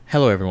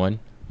Hello everyone,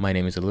 my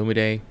name is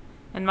Illumide,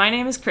 And my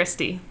name is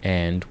Christy.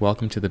 and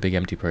welcome to the Big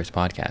Empty Purse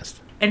podcast.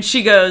 And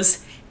she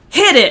goes,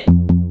 hit it!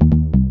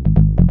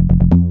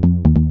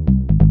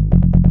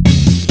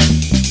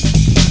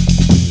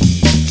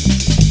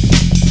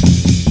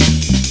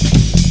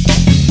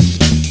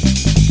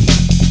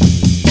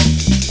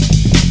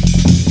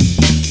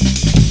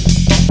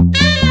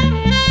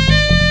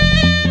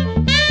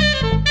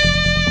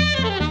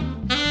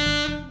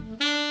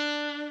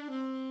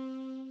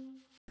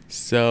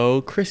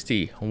 So,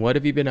 Christy, what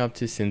have you been up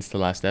to since the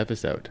last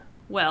episode?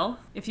 Well,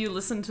 if you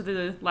listened to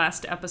the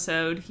last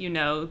episode, you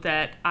know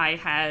that I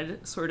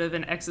had sort of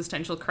an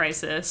existential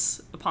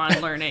crisis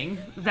upon learning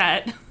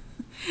that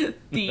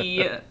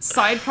the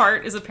side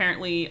part is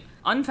apparently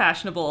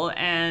unfashionable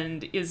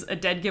and is a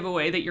dead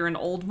giveaway that you're an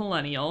old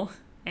millennial,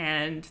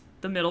 and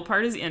the middle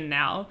part is in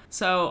now.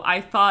 So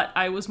I thought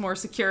I was more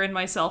secure in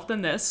myself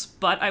than this,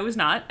 but I was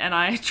not, and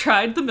I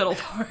tried the middle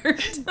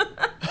part.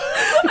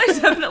 I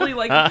definitely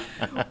went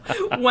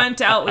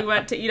out. We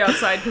went to eat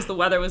outside because the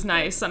weather was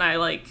nice, and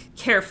I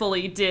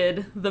carefully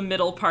did the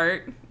middle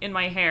part in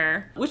my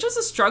hair, which was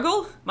a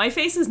struggle. My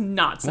face is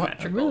not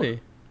symmetrical. What?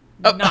 Really?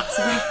 Not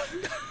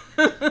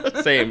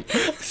symmetrical.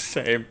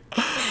 Same.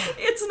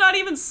 It's not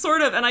even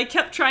sort of, and I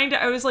kept trying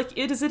to, I was like,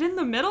 is it in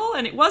the middle?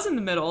 And it was in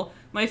the middle.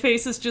 My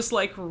face is just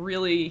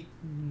really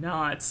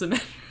not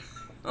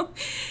symmetrical.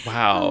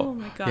 Wow. Oh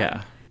my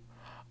god.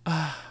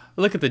 Yeah.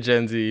 Look at the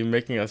Gen Z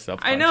making us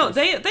self-conscious. I know,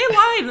 they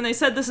lied when they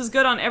said this is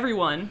good on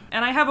everyone.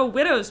 And I have a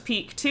widow's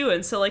peak too,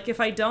 and so if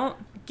I don't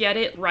get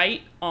it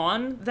right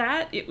on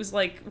that, it was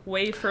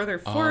way further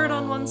forward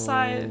on one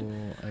side.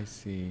 Oh, I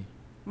see.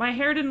 My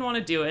hair didn't want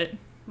to do it.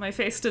 My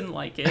face didn't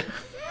like it.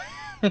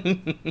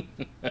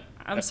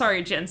 I'm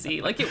sorry, Gen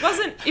Z.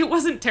 It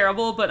wasn't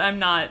terrible, but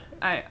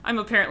I'm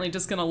apparently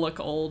just gonna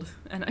look old,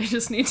 and I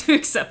just need to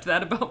accept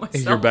that about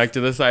myself. You're back to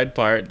the side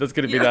part. That's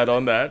gonna be that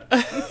on that.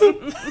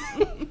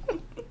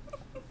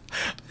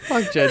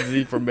 Fuck Gen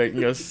Z for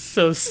making us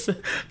so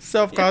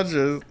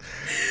self-conscious.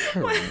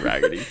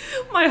 Raggedy.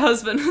 My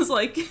husband was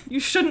like,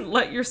 you shouldn't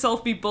let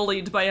yourself be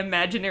bullied by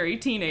imaginary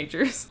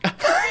teenagers.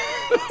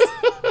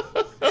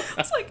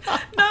 It's like,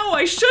 no,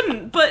 I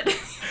shouldn't, but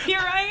here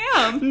I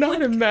am.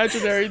 Not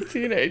imaginary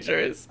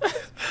teenagers.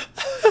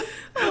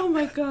 Oh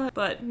my god.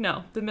 But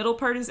no, the middle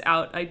part is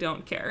out. I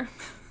don't care.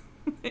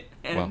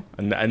 and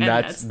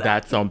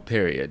that's on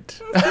period.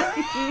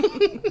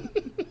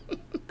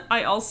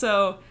 I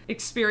also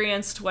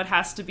experienced what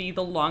has to be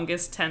the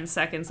longest 10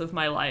 seconds of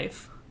my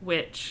life,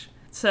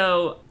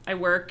 so I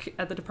work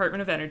at the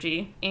Department of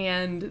Energy,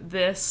 and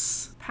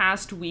this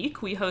past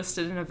week we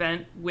hosted an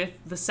event with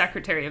the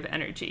Secretary of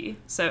Energy.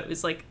 So it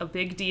was a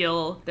big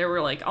deal. There were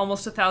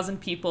almost 1,000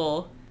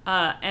 people,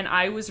 and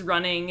I was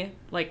running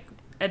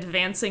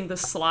advancing the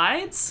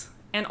slides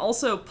and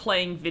also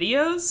playing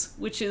videos,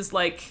 which is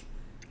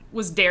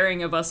was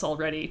daring of us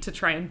already to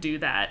try and do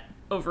that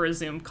over a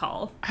Zoom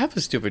call. I have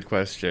a stupid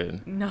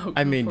question. No,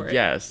 I mean,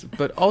 yes,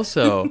 but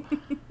also,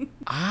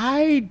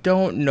 I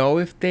don't know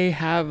if they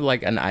have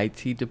an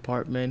IT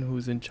department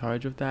who's in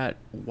charge of that.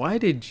 Why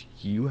did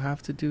you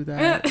have to do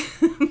that?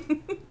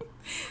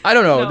 I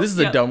don't know. This is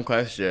a dumb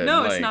question.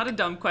 No, it's not a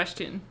dumb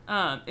question.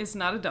 It's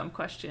not a dumb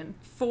question.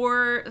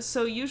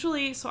 So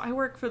I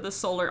work for the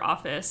solar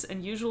office,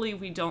 and usually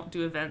we don't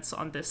do events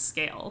on this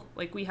scale.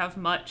 We have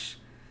much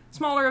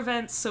smaller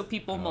events, so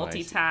people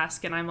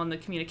multitask, and I'm on the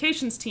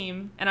communications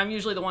team, and I'm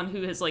usually the one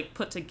who has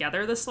put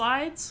together the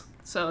slides.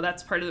 So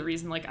that's part of the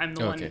reason I'm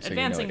the one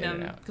advancing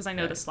them, because I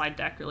know the slide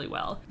deck really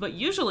well. But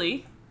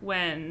usually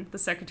when the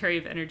Secretary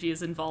of Energy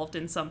is involved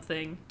in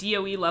something,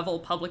 DOE level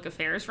public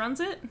affairs runs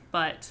it,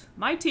 but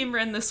my team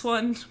ran this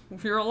one.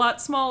 We're a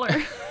lot smaller.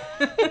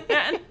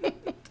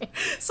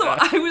 So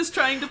I was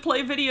trying to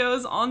play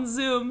videos on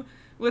Zoom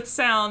with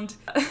sound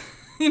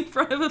in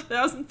front of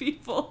 1,000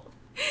 people.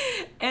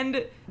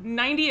 And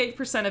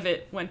 98% of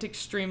it went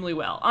extremely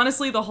well.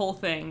 Honestly, the whole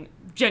thing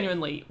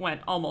genuinely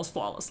went almost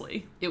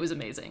flawlessly. It was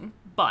amazing.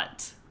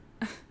 But,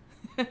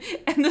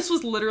 and this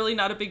was literally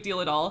not a big deal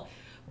at all,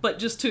 but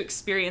just to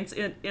experience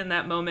it in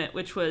that moment,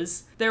 which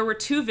was, there were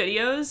 2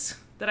 videos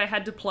that I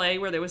had to play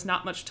where there was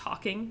not much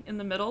talking in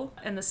the middle.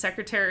 And the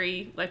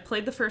secretary,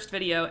 played the first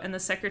video, and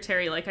the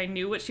secretary, I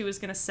knew what she was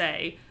going to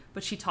say,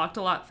 but she talked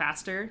a lot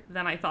faster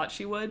than I thought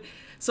she would.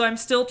 So I'm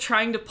still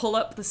trying to pull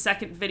up the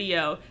second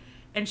video,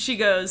 and she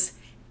goes,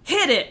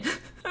 hit it.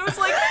 I was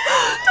like,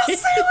 don't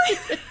say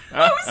it.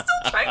 I was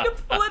still trying to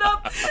pull it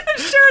up and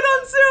share it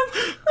on Zoom.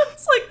 I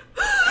was like,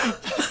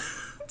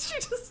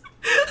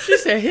 she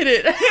said, hit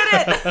it. Hit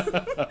it.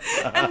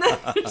 And then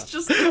there's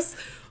just this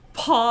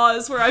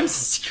pause where I'm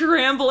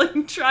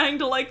scrambling, trying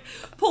to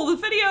pull the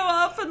video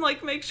up and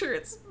make sure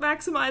it's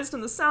maximized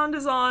and the sound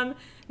is on.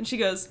 And she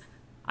goes,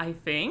 I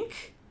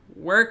think,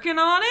 working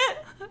on it.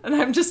 And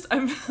I'm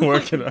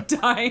working on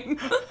dying.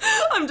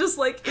 I'm just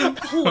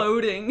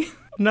imploding.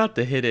 Not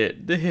the hit it.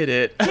 Hit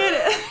it.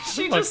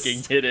 She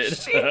fucking hit it.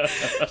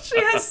 She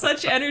has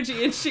such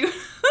energy, and she.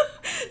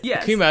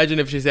 Yes. Can you imagine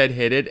if she said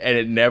hit it and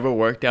it never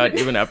worked out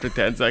even after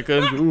 10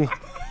 seconds? Ooh.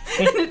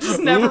 and it just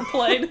never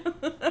played.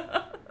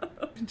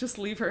 Just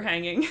leave her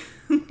hanging.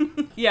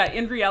 Yeah,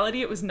 in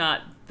reality, it was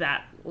not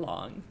that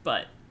long,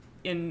 but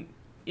in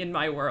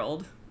my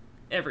world,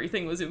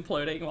 everything was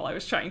imploding while I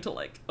was trying to,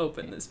 like,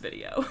 open this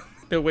video.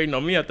 They're waiting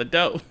on me at the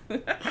door.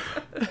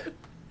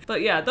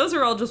 But yeah, those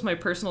are all just my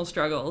personal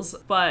struggles.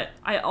 But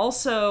I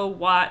also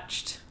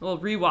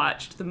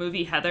rewatched the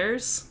movie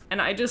Heathers,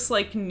 and I just,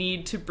 like,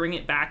 need to bring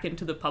it back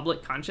into the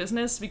public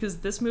consciousness because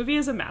this movie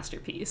is a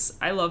masterpiece.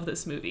 I love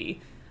this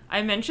movie.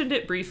 I mentioned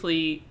it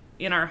briefly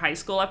in our high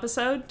school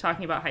episode,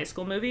 talking about high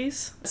school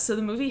movies. So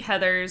the movie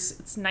Heathers,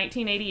 it's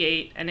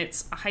 1988, and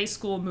it's a high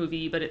school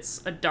movie, but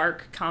it's a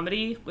dark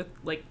comedy with,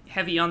 like,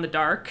 heavy on the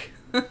dark.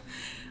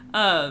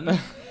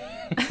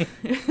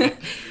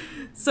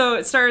 So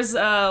it stars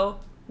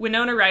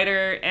Winona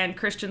Ryder and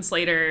Christian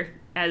Slater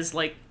as,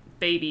 like,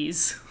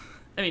 babies.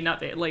 I mean,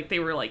 not like they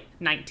were like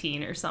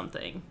 19 or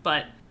something,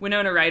 but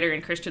Winona Ryder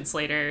and Christian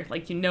Slater,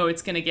 like, you know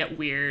it's gonna get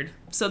weird.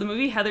 So the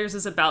movie Heathers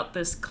is about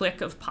this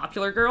clique of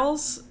popular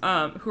girls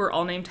who are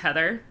all named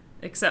Heather,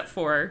 except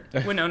for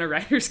Winona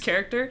Ryder's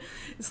character.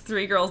 It's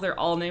 3 girls, they're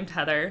all named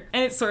Heather.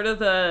 And it's sort of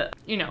the,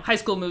 you know, high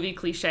school movie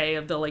cliche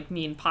of the, like,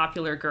 mean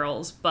popular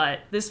girls.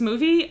 But this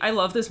movie, I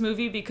love this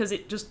movie because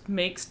it just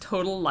makes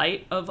total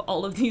light of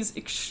all of these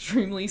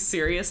extremely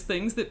serious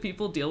things that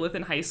people deal with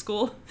in high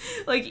school.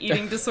 Like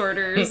eating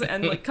disorders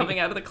and, like, coming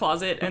out of the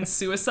closet, and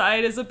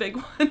suicide is a big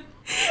one.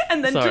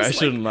 And then Sorry, just, I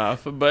shouldn't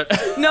laugh, but...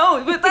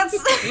 No, but that's...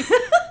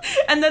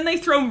 And then they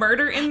throw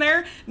murder in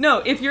there. No,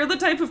 if you're the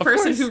type of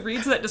person who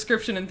reads that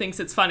description and thinks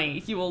it's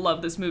funny, you will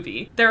love this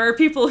movie. There are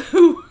people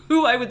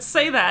who I would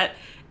say that,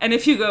 and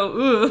if you go,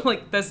 ooh,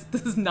 like, this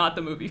is not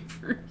the movie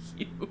for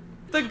you.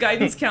 The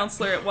guidance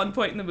counselor at one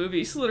point in the movie,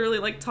 she's literally,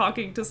 like,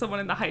 talking to someone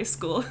in the high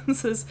school and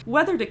says,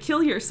 whether to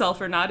kill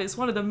yourself or not is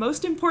one of the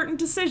most important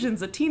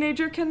decisions a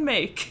teenager can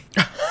make.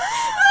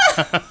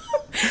 Like,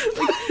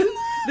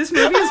 this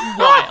movie is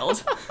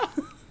wild.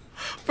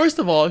 First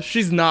of all,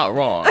 she's not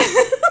wrong.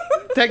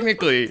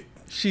 Technically,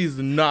 she's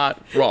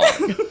not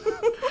wrong.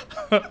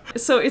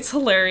 So it's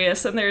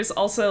hilarious, and there's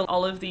also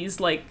all of these,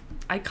 like,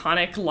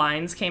 iconic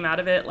lines came out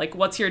of it. Like,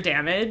 what's your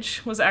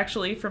damage was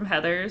actually from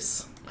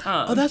Heathers.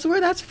 Oh, that's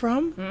where that's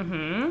from?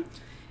 Mm-hmm.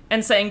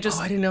 And saying just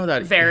I didn't know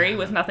that. very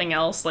with nothing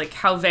else, like,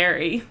 how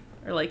very,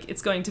 or like,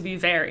 it's going to be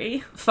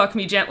very. Fuck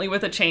me gently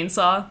with a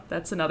chainsaw.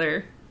 That's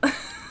another...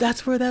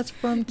 That's where that's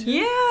from, too?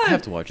 Yeah. I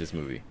have to watch this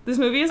movie. This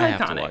movie is iconic. I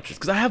have to watch this,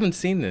 because I haven't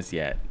seen this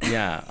yet.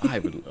 Yeah, I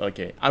would...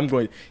 Okay, I'm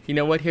going... You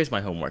know what? Here's my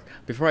homework.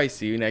 Before I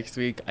see you next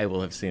week, I will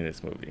have seen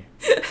this movie.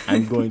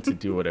 I'm going to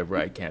do whatever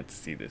I can to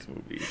see this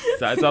movie.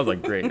 So it sounds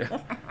like great.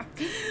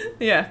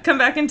 Yeah, come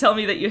back and tell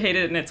me that you hate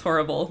it and it's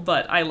horrible,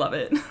 but I love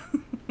it.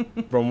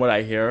 From what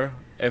I hear,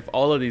 if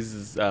all of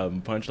these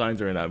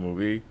punchlines are in that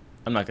movie,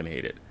 I'm not going to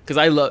hate it. Because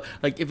I love...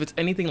 Like, if it's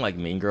anything like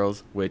Mean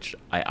Girls, which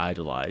I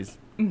idolize,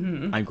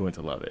 I'm going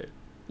to love it.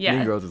 Yeah.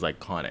 Mean Girls is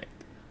iconic.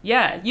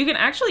 Yeah, you can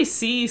actually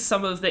see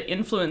some of the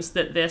influence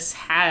that this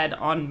had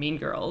on Mean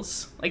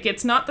Girls. Like,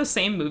 it's not the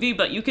same movie,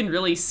 but you can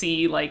really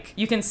see, like,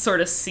 you can sort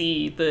of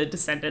see the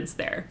descendants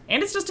there.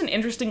 And it's just an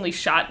interestingly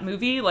shot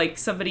movie. Like,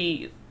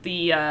 somebody,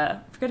 I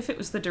forget if it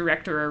was the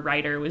director or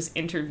writer, was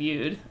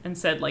interviewed and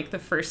said, like, the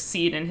first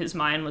scene in his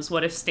mind was,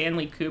 what if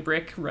Stanley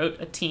Kubrick wrote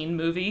a teen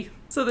movie?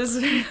 So this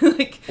is,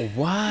 like...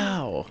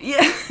 Wow. Yeah.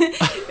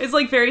 It's,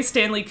 like, very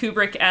Stanley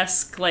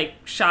Kubrick-esque, like,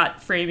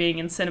 shot framing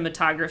and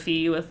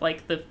cinematography with,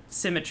 like, the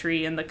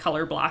symmetry and the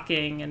color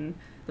blocking and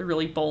the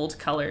really bold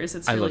colors.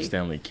 It's really... I love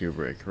Stanley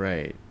Kubrick,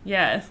 right.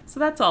 Yeah. So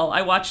that's all.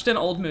 I watched an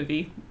old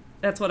movie.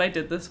 That's what I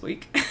did this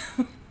week.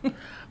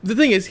 The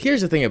thing is,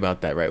 here's the thing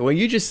about that, right? When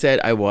you just said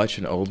I watched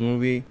an old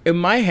movie, in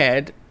my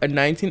head, a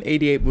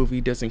 1988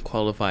 movie doesn't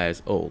qualify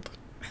as old.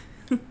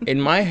 In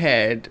my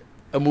head,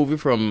 a movie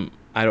from...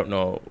 I don't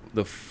know,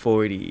 the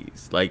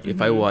 40s. Like,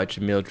 if I watch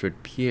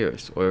Mildred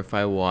Pierce, or if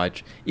I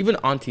watch... Even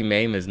Auntie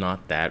Mame is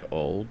not that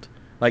old.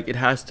 Like, it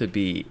has to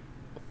be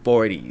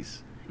 40s.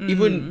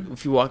 Even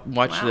if you watch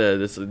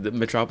the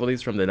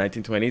Metropolis from the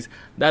 1920s,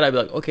 that I'd be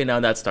like, okay, now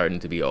that's starting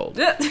to be old.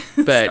 But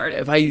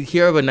if I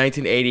hear of a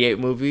 1988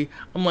 movie,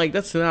 I'm like,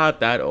 that's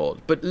not that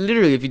old. But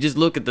literally, if you just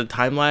look at the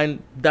timeline,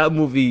 that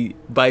movie,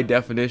 by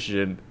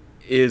definition,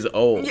 is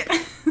old.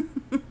 Yeah.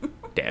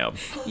 Damn.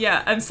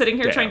 Yeah, I'm sitting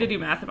here trying to do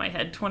math in my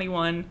head.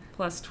 21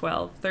 plus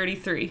 12,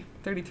 33.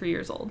 33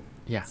 years old.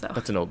 Yeah, so.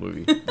 That's an old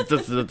movie.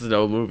 That's an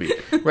old movie.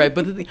 Right,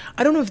 but the thing,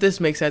 I don't know if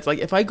this makes sense. Like,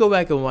 if I go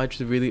back and watch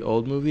the really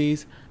old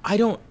movies, as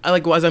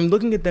I'm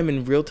looking at them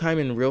in real time,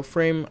 in real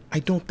frame, I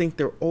don't think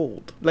they're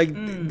old. Like,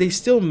 they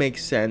still make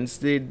sense.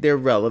 They're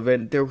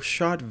relevant. They're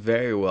shot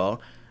very well.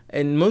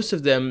 And most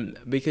of them,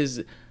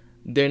 because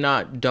they're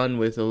not done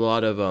with a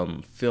lot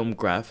of film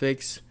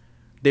graphics,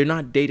 they're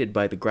not dated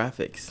by the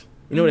graphics.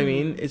 You know what I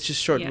mean? It's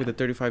just shot with a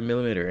 35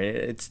 millimeter, and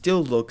it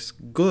still looks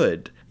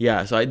good.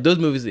 Yeah, so those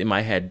movies in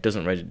my head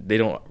they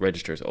don't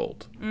register as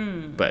old.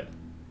 But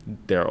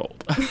they're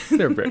old.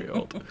 They're very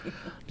old.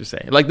 Just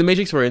saying. Like The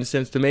Matrix, for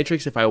instance. The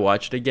Matrix, if I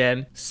watch it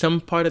again,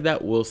 some part of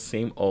that will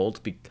seem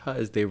old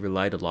because they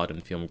relied a lot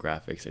on film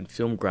graphics. And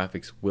film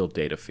graphics will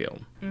date a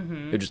film.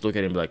 They just look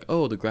at it and be like,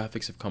 oh, the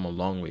graphics have come a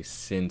long way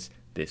since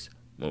this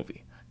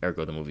movie.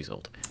 Ergo, the movie's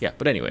old. Yeah,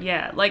 but anyway.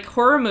 Yeah, like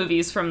horror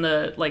movies from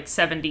the like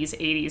 70s,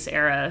 80s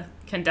era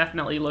can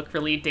definitely look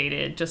really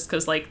dated just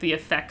because like the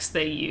effects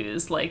they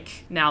use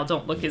like now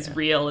don't look as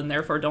real and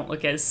therefore don't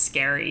look as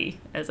scary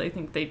as I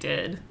think they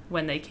did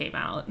when they came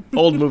out.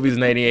 Old movies,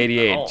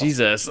 1988. Oh.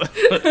 Jesus.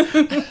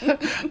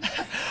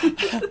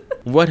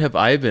 What have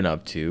I been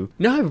up to? You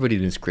know how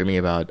everybody's been screaming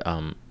about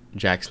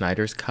Zack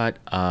Snyder's cut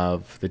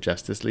of the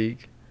Justice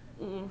League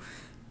on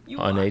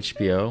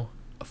HBO?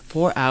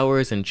 4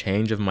 hours and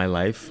change of my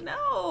life.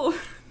 No.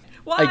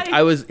 Why? Like,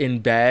 I was in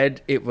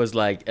bed. It was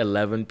like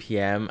 11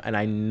 p.m. and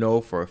I know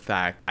for a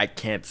fact I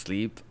can't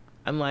sleep.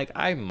 I'm like,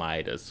 I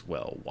might as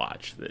well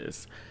watch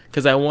this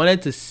because I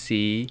wanted to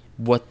see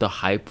what the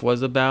hype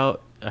was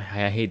about. I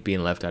hate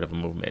being left out of a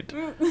movement.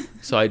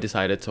 So I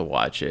decided to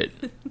watch it.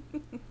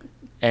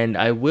 And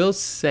I will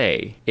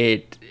say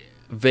it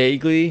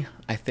vaguely,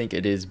 I think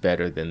it is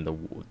better than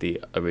the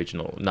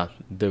original, not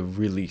the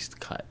released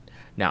cut.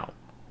 Now,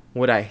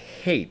 what I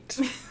hate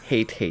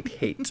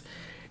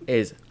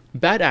is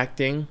bad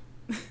acting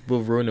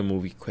will ruin a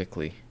movie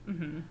quickly.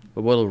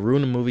 But what will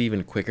ruin a movie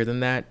even quicker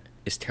than that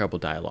is terrible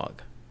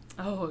dialogue.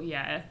 Oh,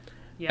 yeah.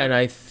 And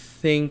I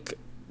think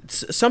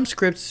some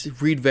scripts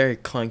read very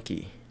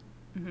clunky.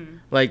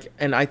 Like,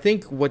 and I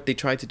think what they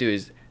try to do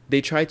is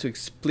they try to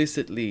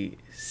explicitly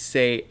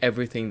say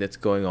everything that's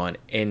going on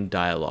in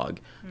dialogue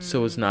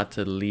so as not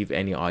to leave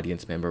any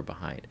audience member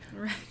behind.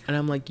 Right. And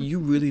I'm like, you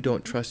really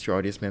don't trust your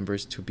audience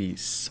members to be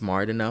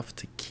smart enough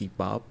to keep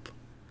up?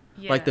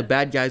 Yeah. Like the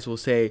bad guys will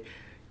say,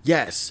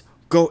 yes,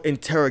 go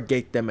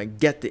interrogate them and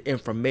get the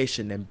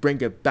information and bring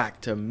it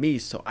back to me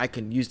so I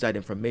can use that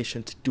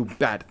information to do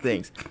bad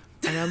things.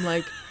 And I'm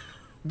like,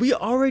 we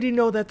already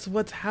know that's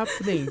what's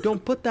happening.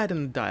 Don't put that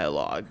in the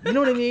dialogue. You know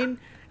what I mean?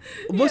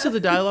 Most of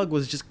the dialogue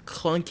was just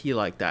clunky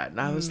like that.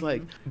 And I was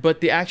like, but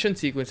the action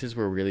sequences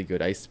were really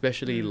good. I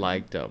especially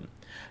liked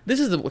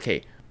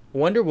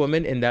Wonder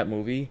Woman in that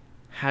movie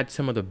had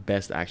some of the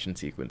best action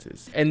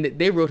sequences. And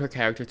they wrote her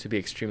character to be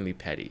extremely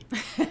petty,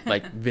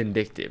 like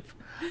vindictive.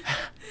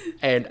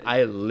 And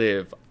I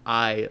live.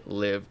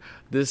 The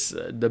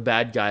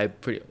bad guy,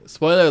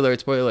 spoiler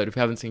alert, if you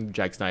haven't seen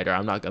Zack Snyder,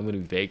 I'm going to be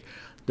vague.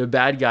 The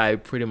bad guy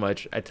pretty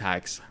much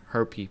attacks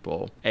her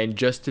people. And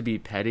just to be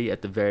petty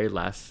at the very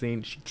last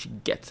scene, she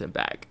gets him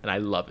back. And I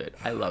love it.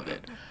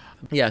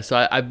 Yeah,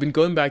 so I've been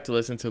going back to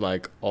listen to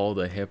like all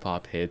the hip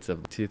hop hits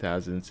of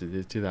 2000s to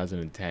the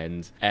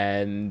 2010s.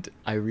 And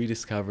I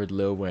rediscovered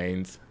Lil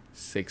Wayne's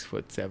 6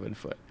 foot, 7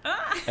 foot.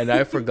 And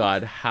I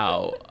forgot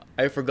how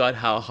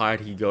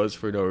hard he goes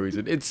for no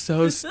reason. It's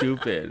so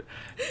stupid.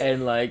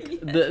 And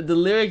like the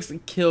lyrics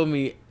kill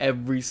me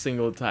every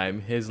single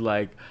time. His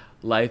like,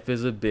 life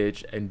is a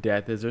bitch and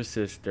death is her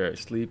sister.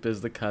 Sleep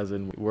is the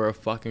cousin. We're a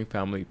fucking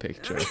family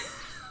picture.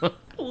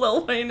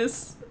 Lil Wayne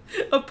is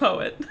a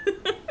poet.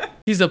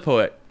 He's a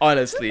poet,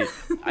 honestly.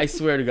 I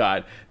swear to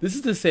God. This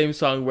is the same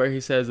song where he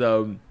says,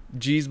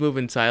 G's move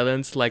in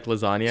silence like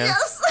lasagna.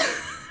 Yes!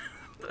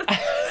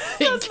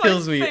 It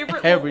kills me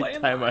every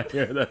time I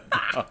hear that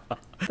song.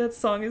 That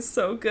song is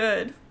so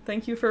good.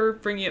 Thank you for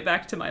bringing it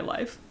back to my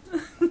life.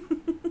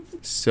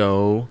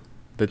 So,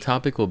 the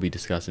topic we'll be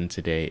discussing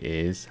today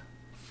is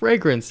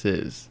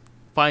fragrances.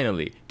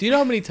 Finally. Do you know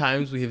how many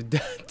times we have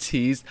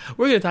teased?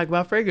 We're going to talk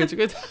about fragrance.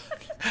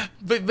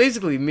 But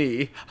basically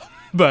me.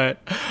 But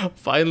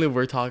finally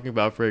we're talking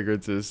about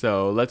fragrances.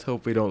 So let's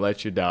hope we don't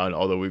let you down,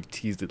 although we've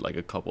teased it like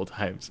a couple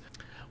times.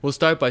 We'll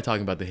start by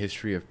talking about the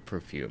history of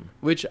perfume,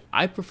 which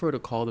I prefer to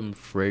call them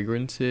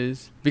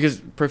fragrances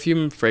because perfume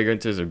and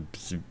fragrances are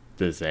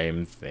the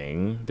same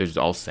thing. There's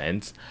all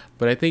scents.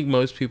 But I think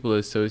most people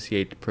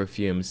associate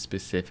perfume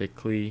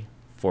specifically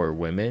for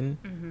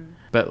women.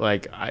 But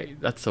like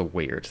that's a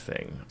weird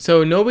thing.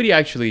 So nobody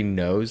actually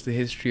knows the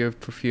history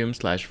of perfume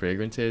 /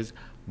 fragrances,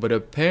 but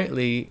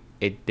apparently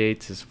it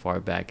dates as far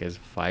back as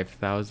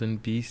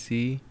 5000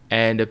 BC.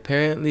 And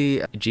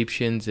apparently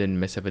Egyptians and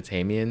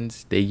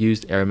Mesopotamians, they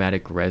used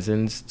aromatic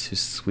resins to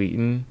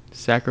sweeten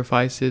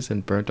sacrifices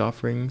and burnt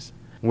offerings,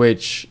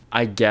 which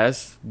I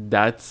guess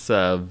that's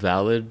a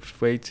valid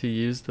way to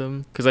use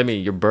them. Because I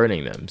mean, you're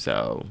burning them,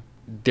 so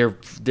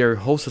their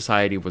whole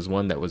society was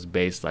one that was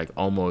based like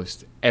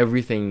almost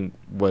everything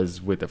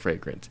was with a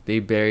fragrance. They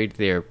buried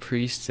their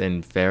priests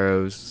and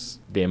pharaohs,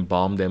 they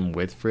embalmed them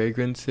with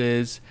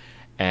fragrances,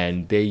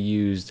 and they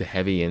used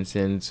heavy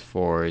incense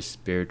for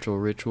spiritual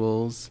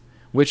rituals,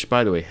 which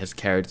by the way has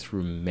carried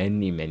through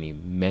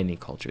many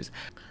cultures.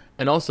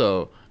 And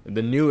also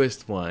the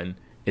newest one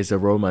is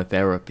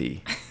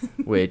aromatherapy,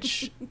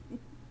 which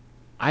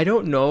I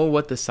don't know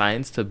what the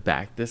science to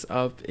back this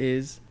up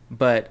is.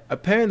 But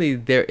apparently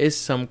there is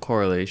some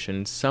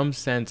correlation. Some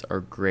scents are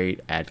great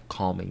at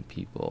calming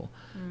people.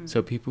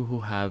 So people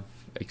who have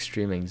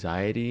extreme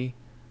anxiety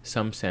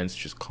some scents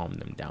just calm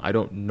them down. I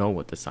don't know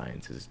what the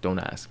science is. Don't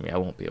ask me. I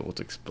won't be able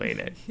to explain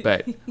it.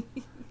 But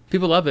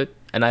people love it,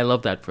 and I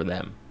love that for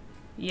them.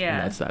 Yeah.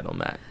 And that's that on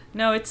that.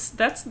 No,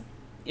 that's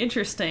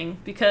interesting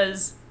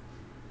because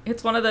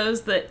it's one of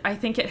those that I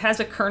think it has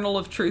a kernel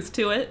of truth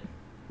to it,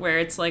 where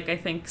it's like I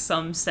think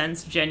some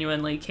scents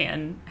genuinely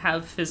can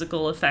have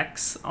physical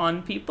effects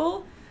on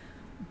people,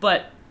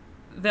 but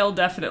they'll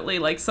definitely,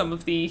 like some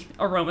of the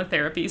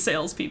aromatherapy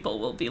salespeople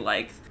will be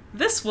like,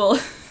 this will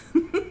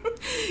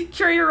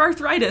cure your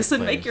arthritis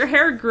and make your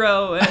hair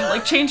grow and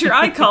like change your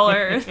eye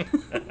color.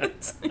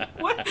 It's like,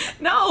 what?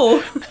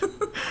 No,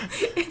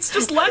 it's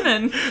just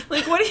lemon.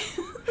 Like, what do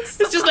you? It's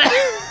just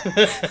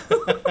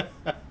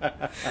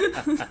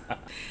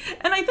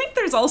And I think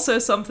there's also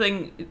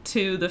something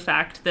to the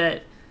fact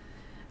that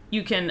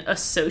you can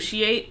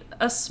associate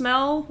a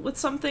smell with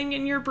something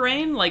in your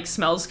brain. Like,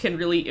 smells can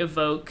really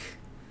evoke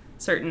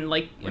certain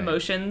like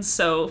emotions.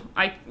 So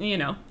I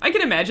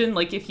can imagine,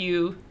 like, if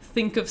you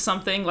think of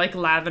something like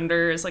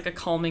lavender as like a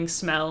calming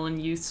smell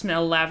and you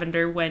smell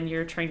lavender when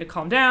you're trying to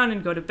calm down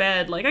and go to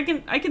bed, like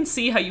I can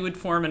see how you would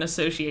form an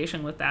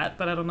association with that,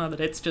 but I don't know that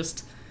it's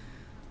just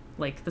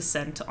like the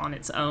scent on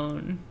its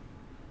own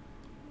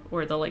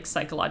or the like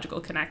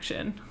psychological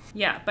connection.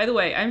 Yeah, by the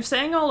way, I'm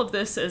saying all of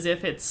this as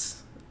if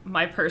it's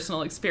my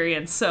personal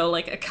experience, so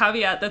like a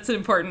caveat that's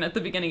important at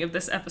the beginning of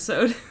this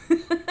episode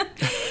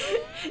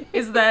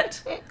is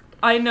that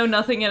I know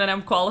nothing and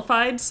I'm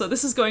qualified, so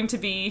this is going to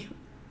be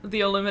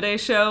the Olumide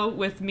show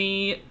with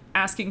me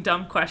asking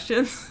dumb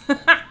questions,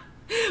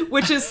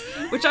 which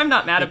I'm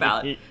not mad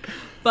about.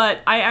 But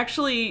I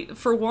actually,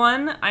 for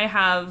one, I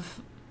have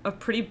a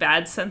pretty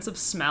bad sense of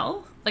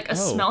smell. Like, a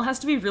smell has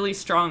to be really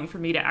strong for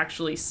me to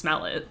actually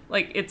smell it.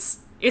 Like, it's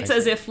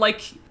as if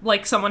like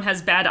someone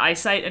has bad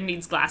eyesight and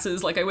needs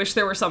glasses. Like, I wish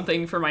there were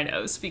something for my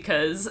nose,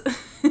 because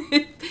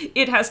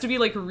it has to be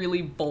like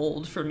really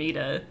bold for me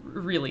to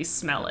really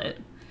smell it.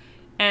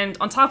 And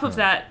on top of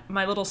that,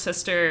 my little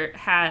sister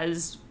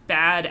has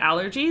bad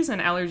allergies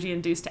and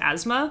allergy-induced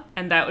asthma,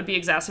 and that would be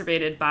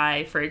exacerbated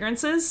by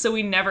fragrances. So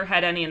we never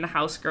had any in the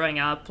house growing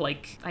up.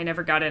 Like, I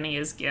never got any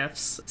as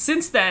gifts.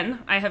 Since then,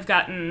 I have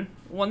gotten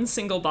one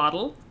single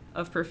bottle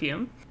of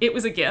perfume. It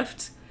was a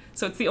gift,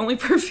 so it's the only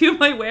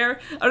perfume I wear.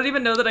 I don't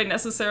even know that I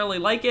necessarily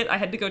like it. I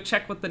had to go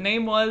check what the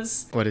name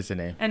was. What is the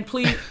name? And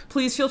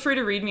please feel free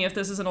to read me if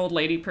this is an old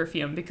lady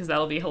perfume, because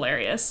that'll be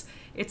hilarious.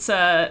 It's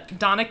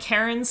Donna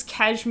Karan's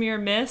Cashmere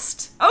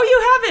Mist. Oh,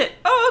 you have it!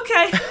 Oh,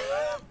 okay.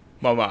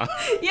 Mama.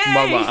 Yay!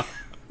 Mama.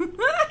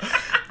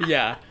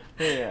 Yeah.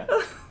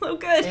 Oh,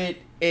 good.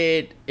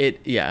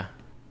 Yeah.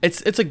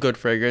 It's a good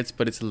fragrance,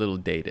 but it's a little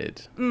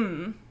dated.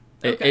 Okay.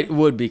 It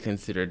would be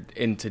considered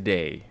in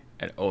today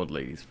an old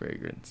lady's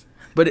fragrance.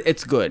 But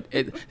it's good.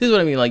 This is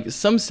what I mean. Like,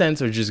 some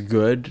scents are just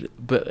good,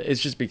 but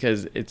it's just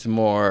because it's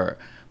more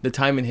the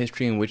time in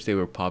history in which they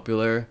were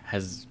popular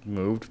has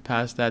moved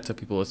past that, so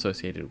people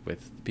associated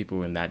with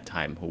people in that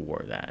time who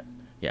wore that.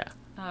 Yeah.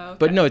 Okay.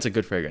 But no, it's a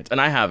good fragrance. And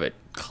I have it.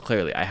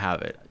 Clearly, I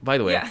have it. By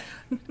the way,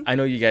 I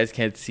know you guys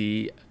can't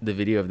see the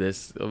video of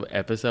this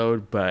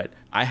episode, but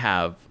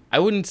I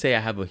wouldn't say I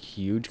have a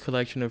huge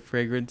collection of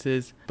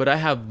fragrances, but I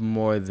have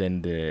more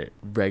than the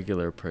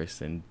regular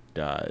person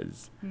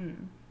does.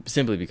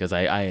 Simply because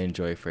I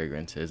enjoy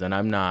fragrances, and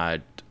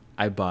I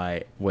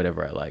buy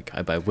whatever I like.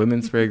 I buy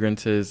women's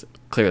fragrances.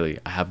 Clearly,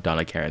 I have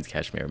Donna Karan's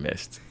Cashmere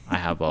Mist. I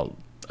have a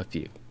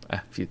few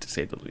to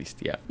say the least,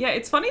 yeah. Yeah,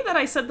 it's funny that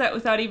I said that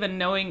without even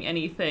knowing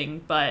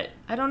anything, but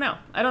I don't know.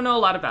 I don't know a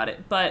lot about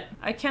it, but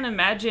I can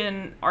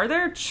imagine, are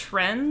there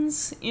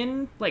trends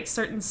in, like,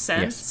 certain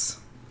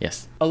scents?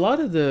 Yes. A lot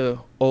of the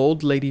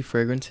old lady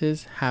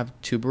fragrances have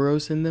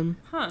tuberose in them.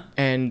 Huh.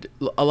 And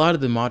a lot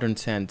of the modern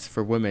scents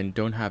for women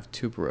don't have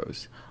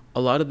tuberose. A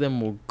lot of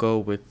them will go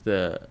with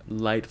the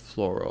light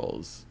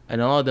florals.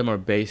 And a lot of them are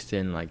based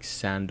in, like,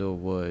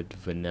 sandalwood,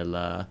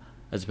 vanilla,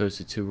 as opposed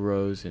to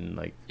tuberose, and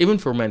like even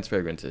for men's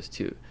fragrances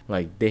too.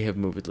 Like, they have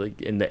moved,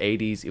 like in the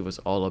 80s it was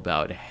all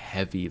about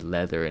heavy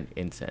leather and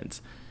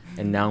incense,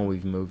 and now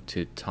we've moved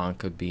to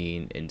tonka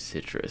bean and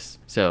citrus.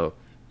 So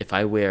if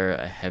I wear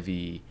a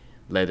heavy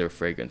leather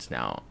fragrance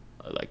now,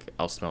 like,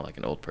 I'll smell like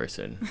an old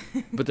person.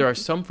 But there are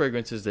some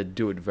fragrances that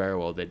do it very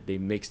well, that they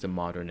mix the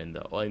modern and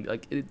the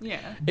like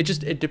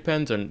it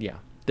depends on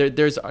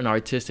There's an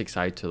artistic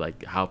side to,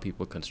 like, how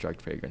people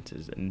construct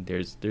fragrances, and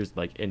there's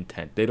like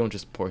intent. They don't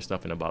just pour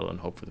stuff in a bottle and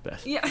hope for the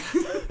best. Yeah.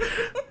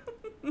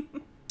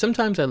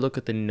 Sometimes I look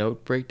at the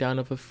note breakdown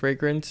of a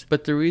fragrance,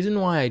 but the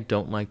reason why I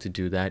don't like to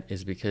do that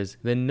is because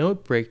the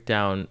note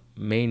breakdown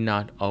may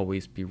not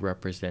always be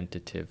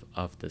representative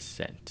of the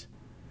scent.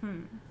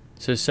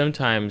 So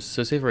sometimes,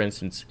 say for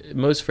instance,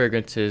 most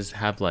fragrances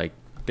have, like,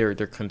 they're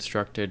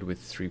constructed with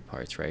three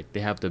parts, right?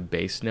 They have the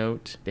base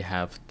note, they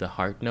have the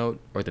heart note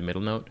or the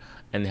middle note,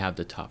 and they have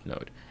the top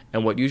note.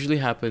 And what usually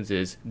happens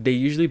is they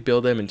usually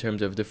build them in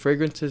terms of the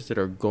fragrances that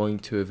are going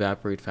to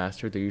evaporate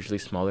faster. They're usually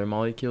smaller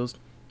molecules.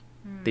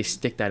 They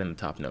stick that in the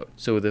top note.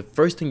 So the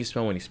first thing you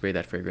smell when you spray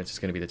that fragrance is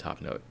going to be the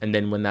top note. And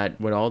then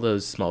when all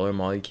those smaller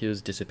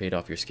molecules dissipate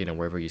off your skin and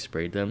wherever you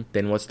sprayed them,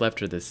 then what's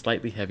left are the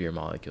slightly heavier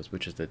molecules,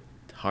 which is the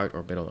heart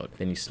or middle note.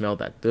 Then you smell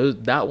that.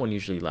 That one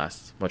usually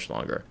lasts much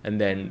longer. And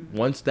then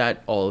once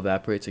that all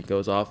evaporates and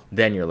goes off,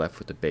 then you're left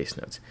with the base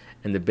notes.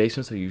 And the base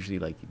notes are usually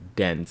like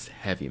dense,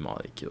 heavy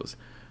molecules.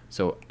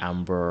 So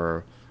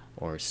amber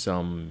or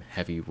some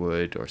heavy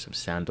wood or some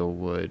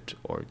sandalwood,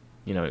 or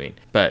you know what I mean.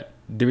 But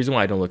the reason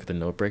why I don't look at the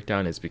note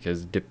breakdown is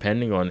because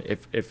depending on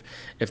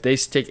if they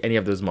stick any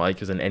of those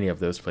molecules in any of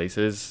those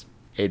places,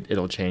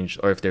 it'll change.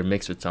 Or if they're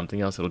mixed with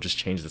something else, it'll just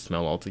change the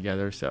smell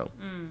altogether. So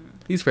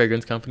these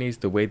fragrance companies,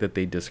 the way that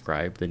they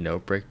describe the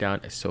note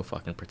breakdown is so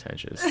fucking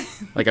pretentious.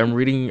 Like I'm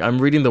reading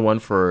the one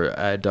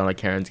for Donna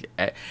Karan's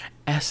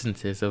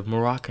essences of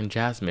Moroccan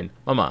jasmine.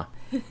 Mama,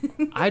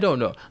 I don't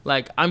know.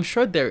 Like I'm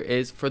sure there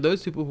is, for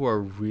those people who are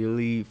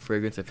really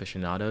fragrance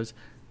aficionados,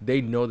 they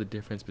know the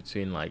difference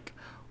between like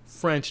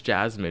French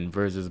jasmine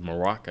versus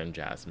Moroccan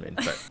jasmine,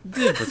 but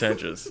this is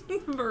pretentious.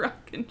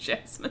 Moroccan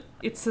jasmine.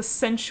 It's a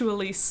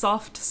sensually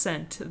soft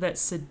scent that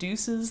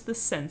seduces the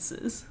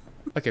senses.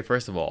 Okay,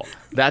 first of all,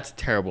 that's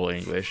terrible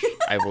English.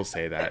 I will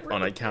say that Really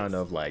on account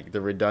of like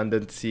the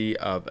redundancy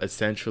of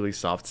essentially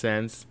soft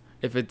scents.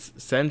 If it's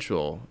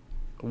sensual,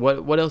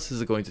 what else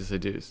is it going to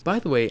seduce? By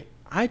the way,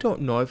 I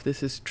don't know if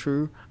this is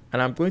true,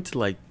 and I'm going to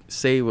like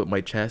say it with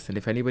my chest, and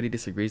if anybody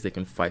disagrees, they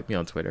can fight me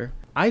on Twitter.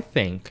 I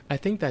think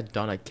that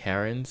Donna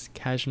Karan's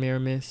Cashmere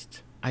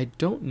Mist, I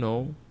don't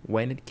know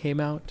when it came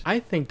out.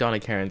 I think Donna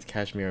Karan's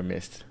Cashmere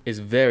Mist is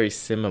very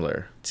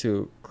similar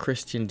to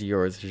Christian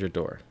Dior's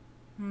J'adore.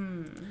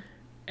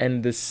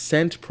 And the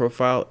scent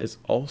profile is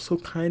also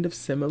kind of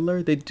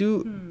similar. They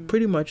do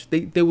pretty much,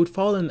 they would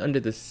fall in under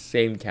the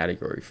same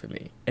category for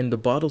me. And the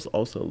bottles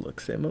also look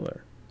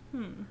similar.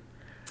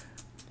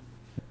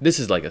 This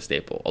is like a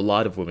staple. A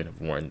lot of women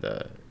have worn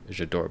the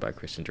J'adore by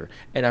Christian Dior.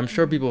 And I'm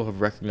sure people have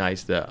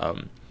recognized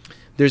the,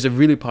 there's a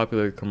really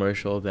popular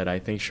commercial that I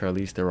think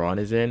Charlize Theron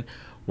is in,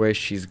 where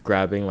she's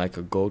grabbing like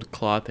a gold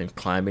cloth and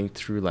climbing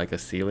through like a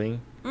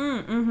ceiling.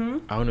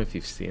 I don't know if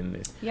you've seen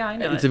this. Yeah, I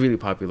know. It's a really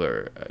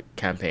popular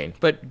campaign.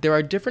 But there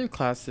are different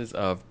classes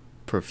of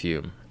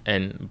perfume.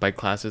 And by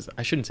classes,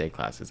 I shouldn't say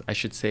classes. I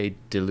should say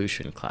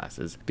dilution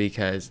classes.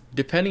 Because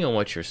depending on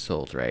what you're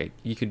sold, right?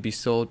 You could be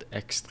sold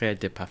extrait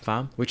de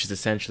parfum, which is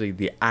essentially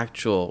the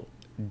actual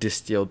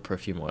distilled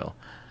perfume oil.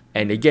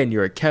 And again,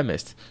 you're a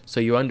chemist, so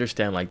you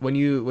understand like when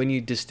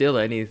you distill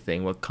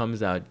anything, what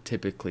comes out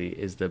typically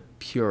is the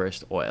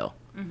purest oil.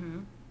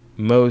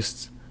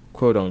 Most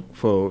quote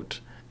unquote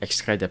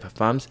extrait de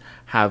parfums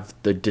have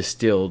the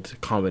distilled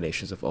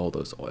combinations of all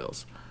those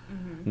oils.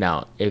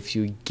 Now, if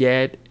you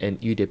get an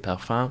eau de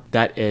parfum,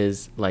 that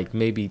is like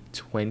maybe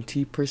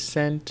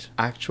 20%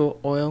 actual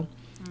oil,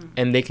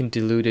 and they can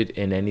dilute it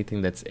in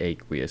anything that's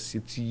aqueous.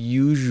 It's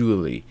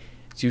usually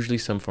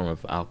some form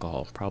of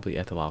alcohol, probably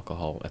ethyl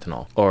alcohol,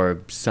 ethanol,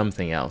 or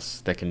something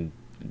else that can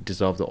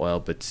dissolve the oil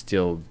but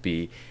still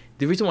be...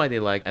 The reason why they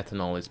like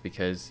ethanol is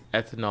because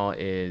ethanol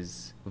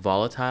is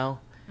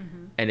volatile,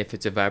 and if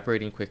it's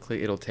evaporating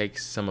quickly, it'll take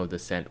some of the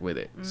scent with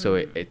it. So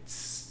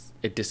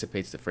it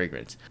dissipates the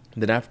fragrance.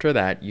 Then after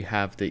that, you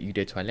have the eau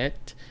de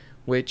toilette,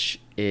 which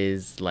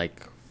is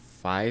like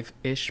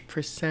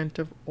 5-ish%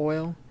 of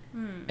oil.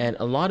 And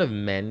a lot of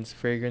men's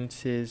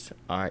fragrances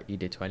are eau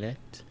de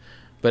toilette.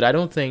 But I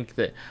don't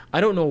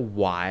know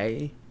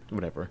why,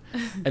 whatever.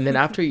 And then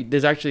after,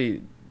 there's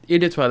actually, eau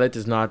de toilette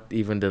is not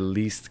even the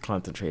least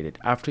concentrated.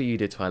 After eau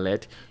de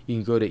toilette, you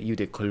can go to eau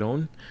de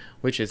cologne,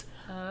 which is,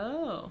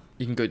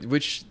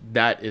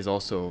 that is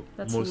also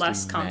That's mostly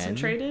less men.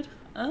 Concentrated?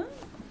 Oh.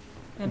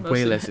 And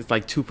Way less. It's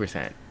like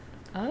 2%.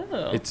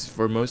 Oh. It's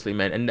for mostly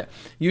men. And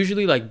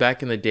usually, like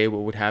back in the day,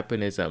 what would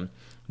happen is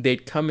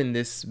they'd come in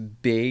this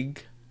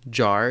big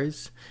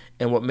jars,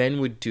 and what men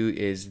would do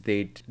is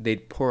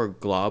they'd pour a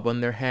glob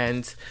on their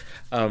hands,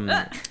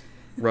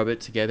 rub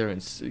it together,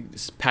 and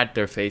pat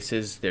their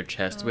faces, their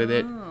chest with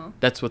it.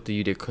 That's what the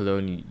eau de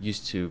cologne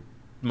used to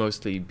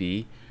mostly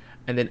be.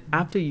 And then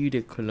after eau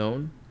de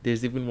cologne,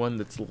 there's even one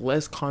that's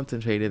less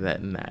concentrated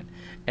than that,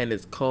 and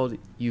it's called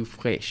eau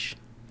fraîche.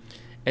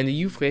 And the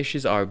eau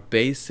fraîches are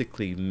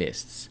basically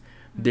mists.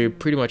 They're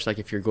pretty much like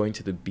if you're going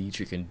to the beach,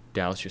 you can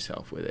douse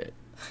yourself with it.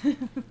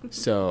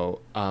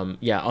 So,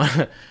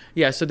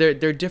 so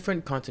they're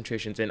different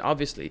concentrations. And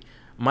obviously,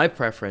 my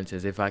preference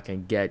is if I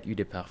can get eau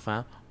de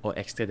parfum or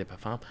extrait de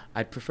parfum,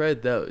 I'd prefer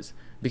those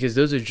because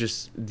those are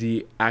just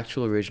the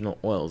actual original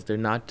oils. They're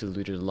not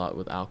diluted a lot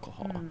with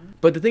alcohol.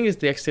 But the thing is,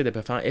 the extrait de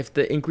parfum, if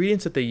the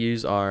ingredients that they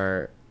use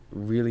are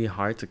really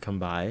hard to come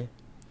by,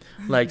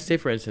 like say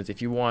for instance, if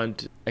you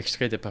want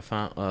extrait de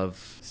parfum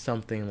of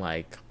something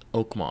like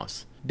oak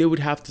moss, they would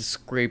have to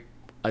scrape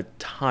a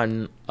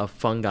ton of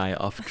fungi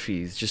off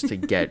trees just to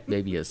get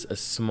maybe a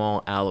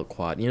small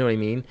aliquot. You know what I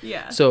mean?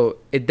 Yeah. So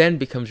it then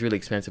becomes really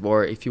expensive.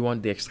 Or if you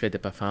want the extrait de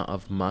parfum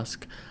of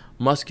musk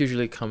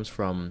usually comes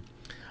from,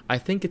 I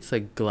think it's a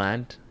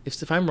gland.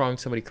 If I'm wrong,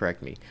 somebody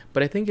correct me.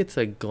 But I think it's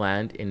a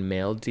gland in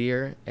male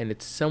deer, and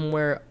it's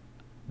somewhere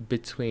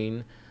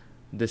between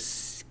the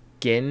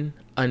skin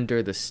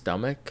under the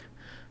stomach.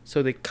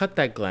 So they cut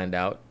that gland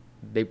out.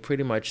 They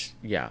pretty much,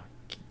 yeah.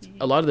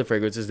 A lot of the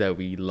fragrances that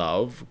we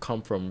love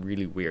come from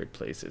really weird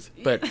places.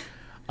 But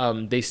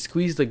they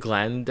squeeze the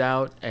gland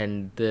out,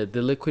 and the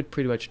liquid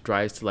pretty much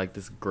dries to like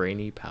this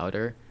grainy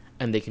powder,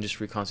 and they can just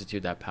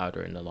reconstitute that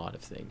powder in a lot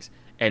of things.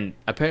 And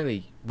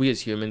apparently, we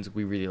as humans,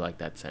 we really like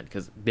that scent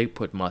because they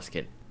put musk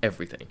in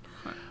everything.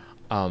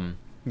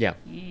 Yeah.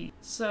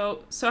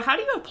 So how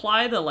do you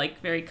apply the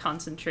like very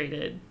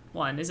concentrated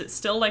one? Is it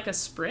still like a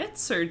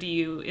spritz, or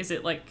is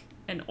it like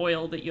an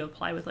oil that you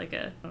apply with like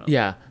a... I don't know.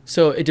 Yeah,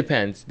 so it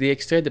depends. The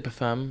extrait de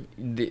parfum,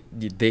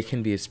 they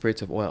can be a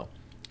spritz of oil.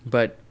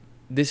 But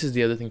this is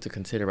the other thing to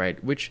consider,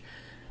 right? Which,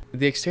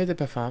 the extrait de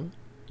parfum,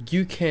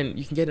 you can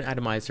get an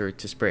atomizer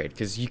to spray it,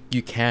 because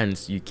you can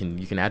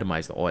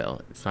atomize the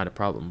oil. It's not a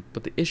problem.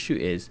 But the issue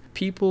is,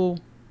 people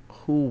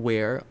who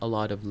wear a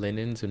lot of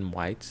linens and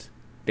whites,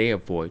 they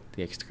avoid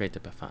the extrait de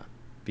parfum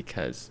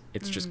because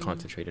it's just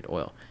concentrated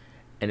oil.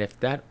 And if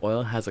that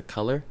oil has a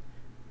color,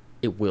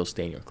 it will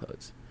stain your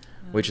clothes.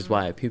 Which is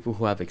why people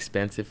who have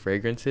expensive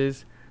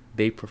fragrances,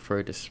 they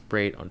prefer to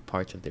spray it on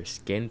parts of their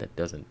skin that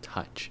doesn't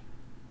touch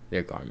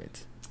their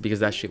garments, because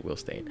that shit will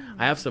stain.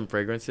 I have some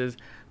fragrances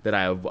that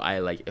I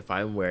like. If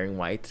I'm wearing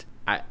white,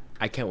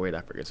 I can't wear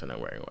that fragrance when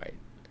I'm wearing white.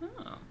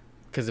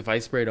 Because if I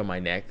spray it on my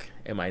neck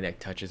and my neck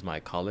touches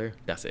my collar,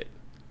 that's it.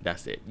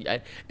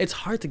 It's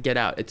hard to get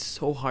out. It's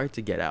so hard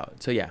to get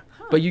out. So yeah,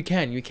 but you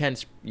can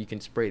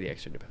spray the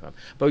extrait de parfum.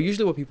 But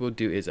usually what people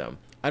do is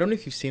I don't know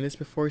if you've seen this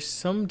before.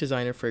 Some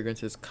designer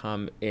fragrances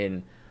come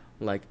in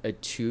like a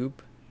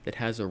tube that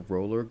has a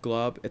roller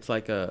glob. It's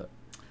like a,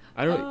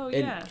 I don't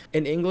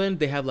in England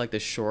they have like the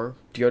Shore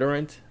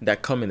deodorant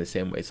that come in the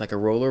same way. It's like a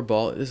roller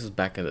ball. This is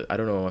back in the, I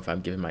don't know if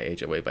I'm giving my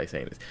age away by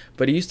saying this,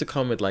 but it used to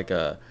come with like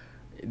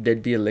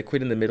there'd be a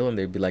liquid in the middle, and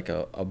there'd be like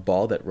a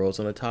ball that rolls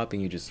on the top,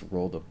 and you just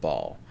roll the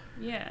ball.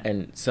 Yeah.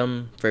 And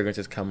some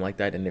fragrances come like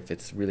that, and if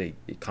it's really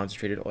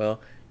concentrated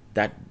oil,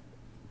 that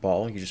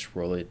ball, you just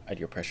roll it at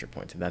your pressure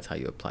points, and that's how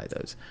you apply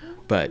those.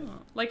 But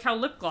like how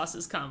lip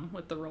glosses come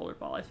with the roller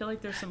ball. I feel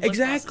like there's some lip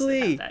glosses that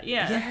have that.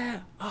 Yeah.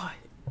 Oh,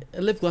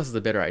 lip gloss is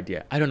a better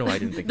idea. I don't know why I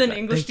didn't think than of that.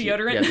 English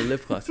deodorant. Yeah, the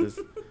lip glosses.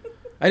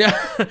 I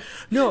know.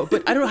 No,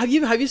 but I don't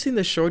know. Have you seen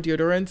the Shore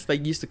deodorants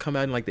that used to come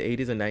out in like the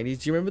 80s and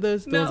 90s? Do you remember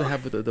those? The ones that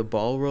have the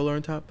ball roller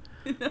on top?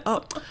 No.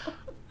 Oh.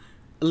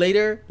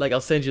 Later, like,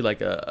 I'll send you like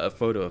a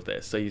photo of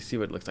this so you see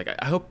what it looks like.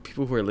 I hope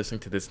people who are listening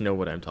to this know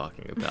what I'm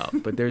talking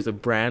about. But there's a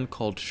brand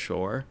called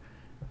Shore,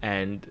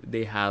 and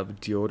they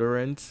have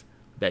deodorants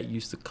that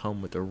used to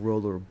come with a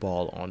roller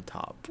ball on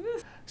top.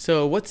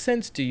 So what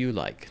scents do you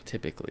like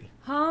typically?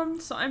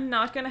 So I'm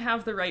not gonna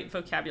have the right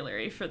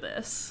vocabulary for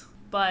this,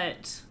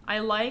 but I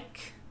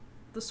like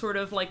the sort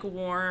of like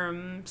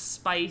warm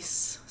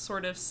spice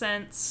sort of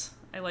scents.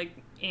 I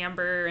like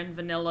amber and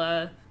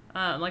vanilla.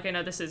 Like, I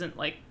know this isn't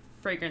like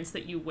fragrance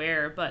that you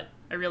wear, but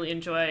I really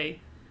enjoy,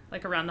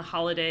 like, around the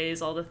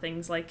holidays, all the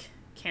things like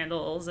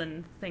candles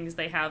and things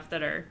they have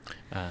that are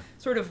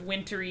sort of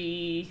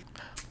wintry.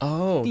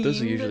 Oh, themed.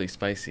 Those are usually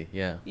spicy.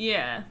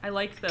 Yeah, I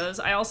like those.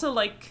 I also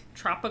like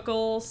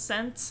tropical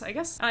scents, I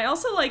guess. I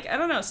also like, I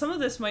don't know, some of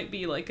this might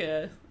be like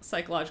a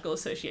psychological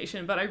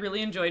association, but I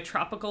really enjoy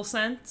tropical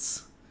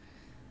scents.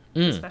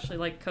 Especially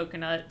like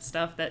coconut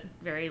stuff that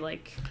very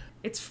like,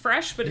 it's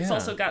fresh, but it's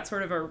also got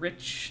sort of a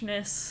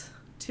richness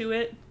to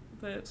it.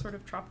 The sort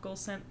of tropical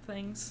scent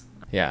things.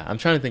 Yeah, I'm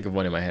trying to think of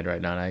one in my head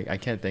right now, and I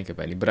can't think of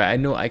any. But I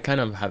know I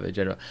kind of have a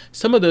general.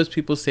 Some of those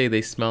people say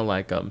they smell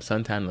like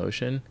suntan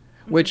lotion,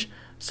 which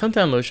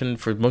suntan lotion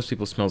for most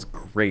people smells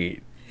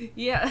great.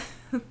 Yeah.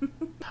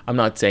 I'm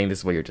not saying this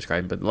is what you're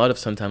describing, but a lot of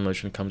suntan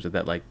lotion comes with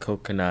that like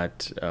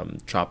coconut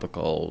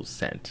tropical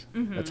scent.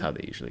 That's how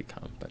they usually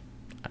come. But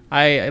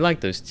I like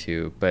those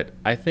too. But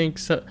I think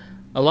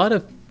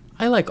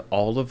I like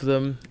all of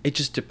them. It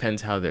just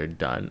depends how they're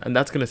done, and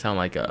that's gonna sound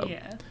like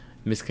a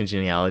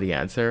miscongeniality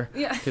answer.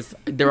 Yeah. Because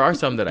there are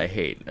some that I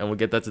hate, and we'll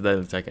get that to that in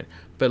a second.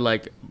 But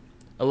like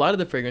a lot of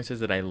the fragrances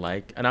that I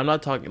like, and I'm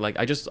not talking like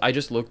I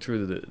just looked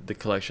through the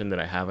collection that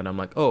I have, and I'm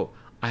like, oh,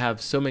 I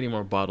have so many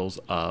more bottles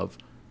of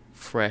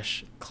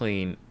fresh,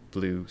 clean,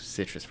 blue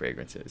citrus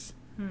fragrances.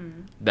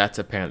 That's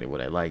apparently what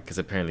I like, because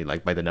apparently,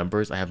 like, by the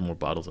numbers, I have more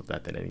bottles of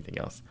that than anything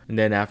else. And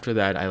then after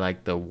that, I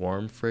like the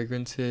warm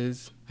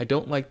fragrances. I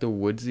don't like the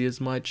woodsy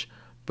as much,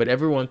 but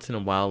every once in a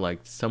while, like,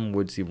 some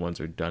woodsy ones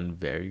are done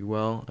very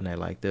well, and I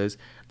like those.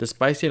 The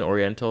spicy and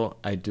oriental,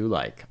 I do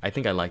like. I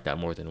think I like that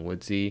more than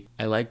woodsy.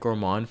 I like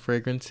gourmand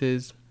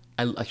fragrances.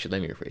 Actually,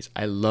 let me rephrase.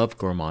 I love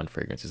gourmand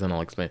fragrances, and I'll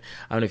explain.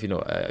 I don't know if you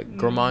know.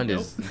 Gourmand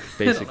is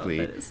basically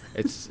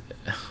it's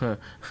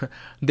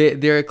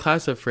they're a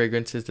class of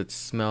fragrances that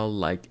smell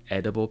like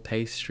edible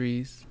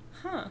pastries.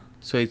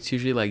 So it's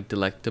usually like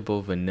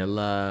delectable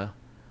vanilla,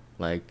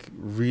 like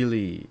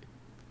really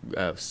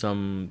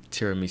some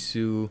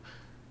tiramisu.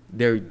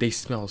 They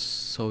smell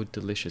so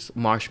delicious.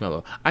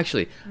 Marshmallow.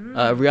 Actually,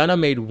 Rihanna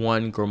made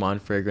one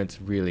gourmand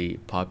fragrance really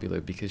popular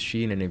because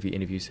she in an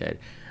interview said,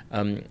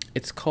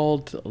 it's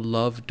called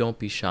Love Don't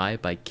Be Shy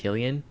by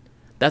Kilian.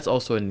 That's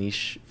also a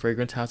niche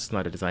fragrance house. It's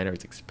not a designer.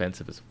 It's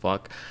expensive as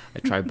fuck. I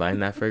tried buying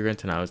that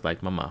fragrance and I was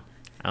like, Mama,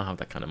 I don't have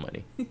that kind of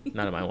money.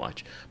 Not on my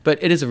watch.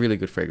 But it is a really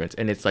good fragrance.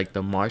 And it's like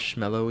the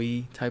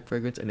marshmallowy type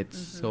fragrance. And it's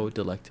so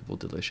delectable,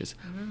 delicious.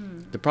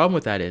 The problem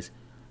with that is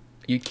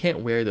you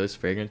can't wear those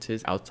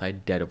fragrances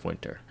outside dead of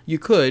winter. You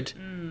could,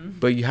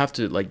 but you have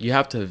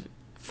to have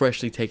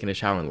freshly taken a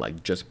shower and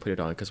like just put it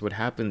on. Because what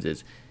happens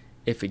is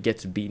if it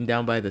gets beaten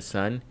down by the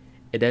sun,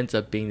 it ends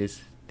up being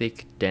this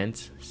thick,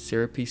 dense,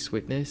 syrupy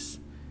sweetness.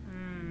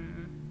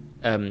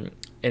 And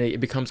it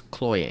becomes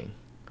cloying.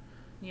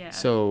 Yeah.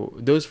 So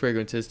those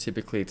fragrances,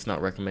 typically, it's not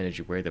recommended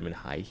you wear them in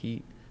high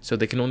heat. So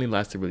they can only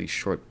last a really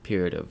short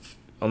period of,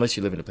 unless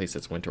you live in a place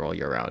that's winter all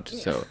year round.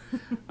 Yeah. So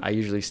I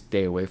usually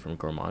stay away from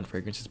gourmand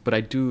fragrances. But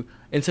I do,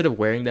 instead of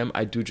wearing them,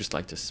 I do just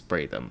like to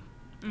spray them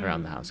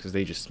around the house because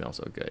they just smell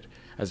so good.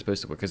 As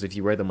opposed to, because if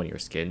you wear them on your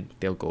skin,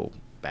 they'll go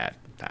bad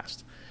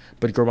fast.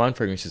 But gourmand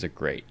fragrances are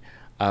great.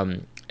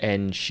 And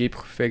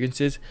Chypre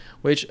fragrances,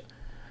 which...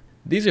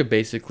 these are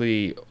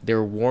basically,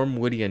 they're warm,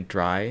 woody, and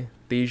dry.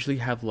 They usually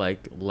have,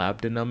 like,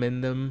 labdanum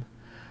in them.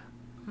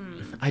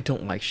 I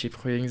don't like Chypre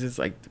fragrances.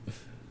 Like,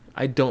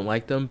 I don't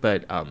like them,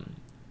 but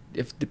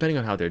if depending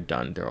on how they're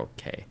done, they're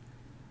okay.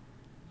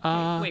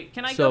 Wait,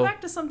 can I go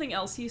back to something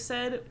else you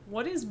said?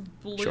 What is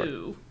blue?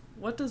 Sure.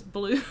 What does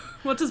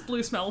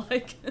blue smell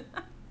like?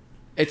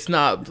 It's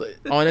not,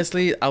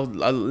 honestly, I'll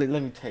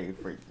let me tell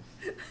you.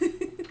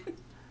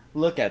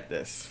 Look at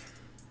this.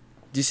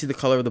 Do you see the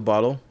color of the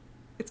bottle?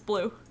 It's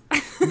blue.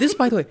 This,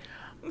 by the way,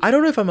 I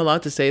don't know if I'm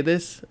allowed to say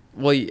this.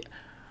 Well,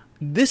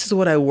 this is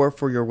what I wore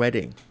for your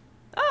wedding.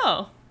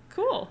 Oh,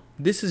 cool.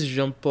 This is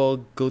Jean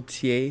Paul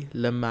Gaultier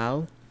Le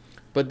Mal,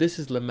 but this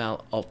is Le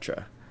Mal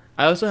Ultra.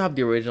 I also have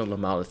the original Le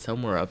Mal that's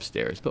somewhere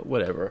upstairs, but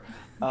whatever.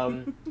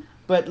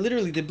 But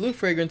literally, the blue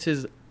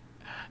fragrances,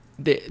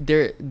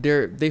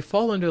 they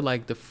fall under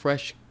like the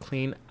fresh,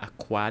 clean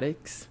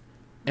aquatics,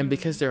 and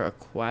because they're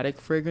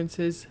aquatic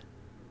fragrances,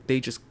 they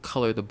just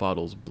color the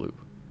bottles blue.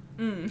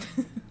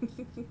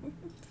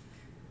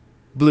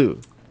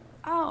 Blue.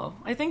 Oh,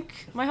 I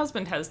think my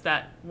husband has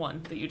that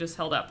one that you just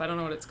held up. I don't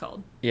know what it's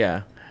called.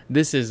 Yeah.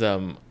 This is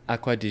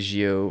Acqua di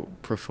Gio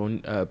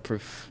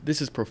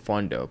this is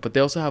Profondo, but they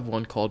also have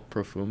one called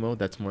Profumo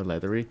that's more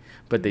leathery,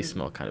 but they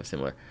smell kind of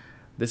similar.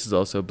 This is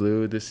also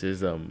blue. This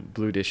is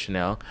Bleu de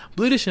Chanel.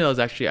 Bleu de Chanel is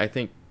actually, I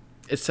think,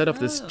 it set off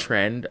this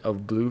trend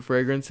of blue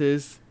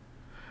fragrances,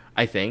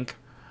 I think,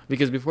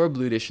 because before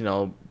Bleu de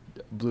Chanel,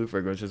 blue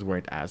fragrances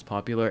weren't as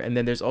popular. And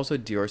then there's also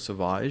Dior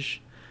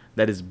Sauvage.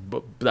 That is,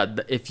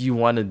 if you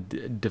want to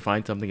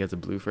define something as a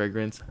blue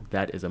fragrance,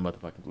 that is a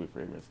motherfucking blue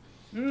fragrance.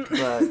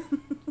 But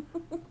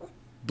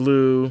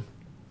blue,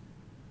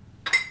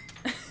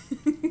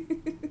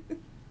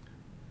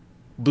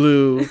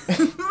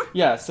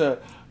 yeah. So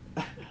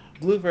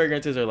blue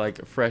fragrances are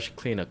like fresh,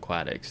 clean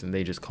aquatics, and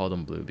they just call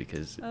them blue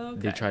because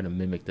they try to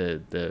mimic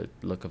the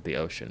look of the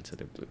ocean, so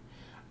they're blue.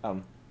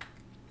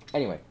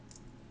 Anyway.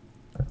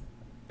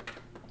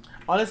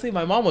 Honestly,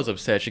 my mom was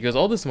upset. She goes,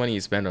 all this money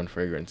you spend on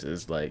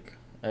fragrances, like,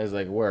 I was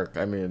like, work.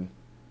 I mean,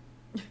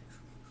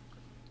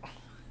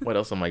 what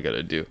else am I going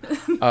to do?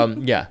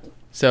 Yeah.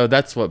 So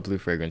that's what blue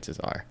fragrances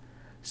are.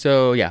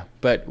 So, yeah.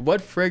 But what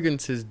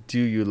fragrances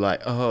do you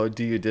like? Oh,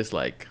 do you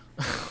dislike?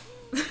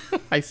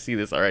 I see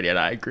this already, and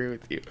I agree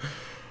with you.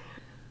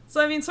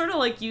 So, I mean, sort of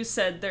like you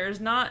said, there's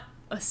not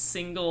a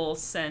single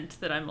scent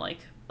that I'm like,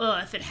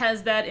 ugh, if it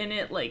has that in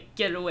it, like,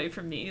 get it away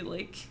from me.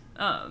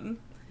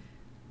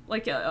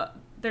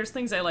 There's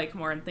things I like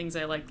more and things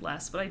I like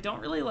less, but I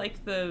don't really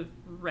like the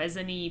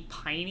resiny,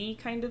 piney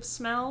kind of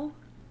smell.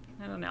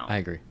 I don't know. I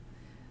agree.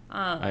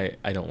 I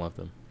don't love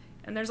them.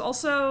 And there's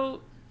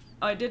also,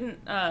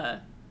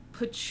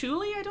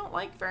 patchouli I don't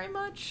like very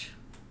much.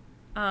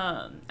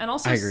 And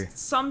also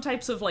some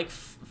types of like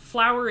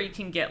flowery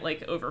can get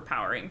like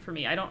overpowering for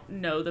me. I don't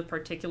know the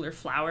particular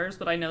flowers,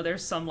 but I know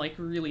there's some like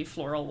really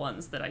floral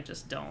ones that I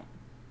just don't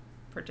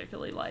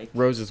particularly like.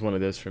 Rose is one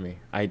of those for me.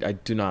 I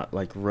do not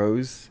like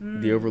rose.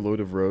 The overload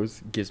of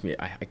rose gives me,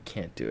 I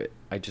can't do it.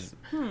 I just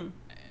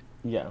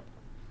yeah.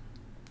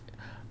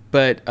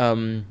 But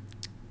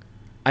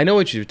I know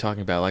what you're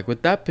talking about, like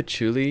with that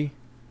patchouli.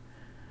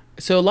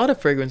 So a lot of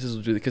fragrances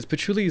will do it because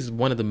patchouli is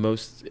one of the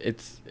most,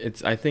 it's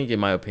I think in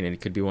my opinion it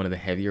could be one of the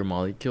heavier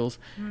molecules,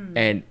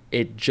 and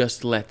it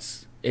just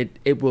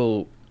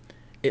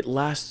it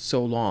lasts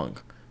so long.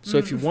 So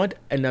if you want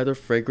another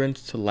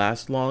fragrance to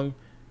last long,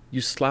 you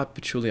slap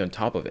patchouli on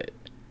top of it.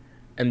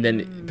 And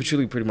then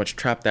patchouli pretty much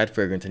trap that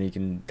fragrance and you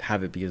can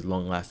have it be as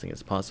long lasting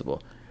as possible.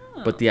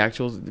 Oh. But the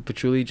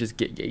patchouli just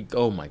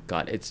oh my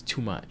god, it's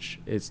too much.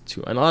 And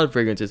a lot of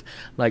fragrances,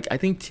 like I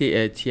think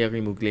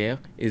Thierry Mugler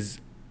is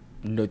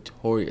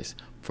notorious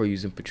for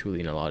using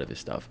patchouli in a lot of his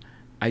stuff.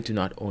 I do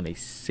not own a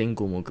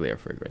single Mugler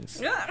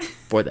fragrance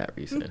for that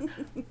reason.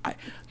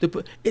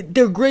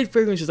 They're great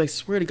fragrances, I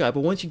swear to God.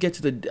 But once you get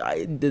to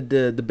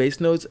the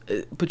base notes,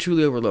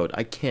 patchouli overload.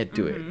 I can't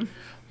do it.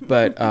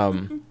 But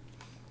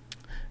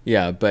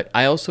yeah. But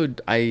I also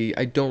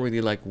I don't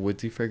really like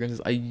woodsy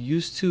fragrances. I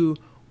used to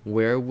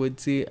wear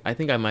woodsy. I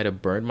think I might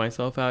have burned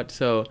myself out.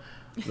 So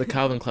The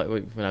Calvin Klein,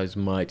 when I was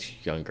much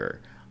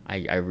younger,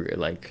 I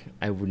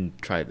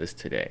wouldn't try this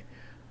today.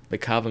 The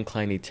Calvin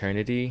Klein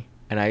Eternity,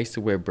 and I used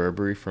to wear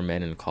Burberry for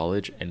men in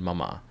college, and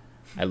mama,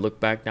 I look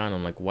back down,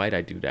 I'm like, why did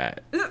I do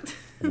that?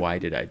 Why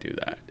did I do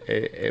that?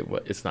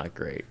 It's not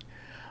great.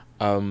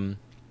 I'm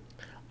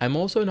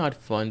also not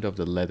fond of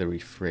the leathery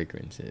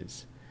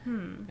fragrances.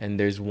 And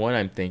there's one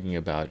I'm thinking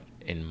about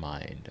in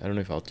mind. I don't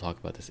know if I'll talk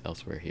about this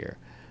elsewhere here.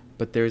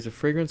 But there's a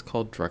fragrance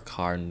called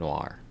Drakkar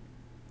Noir.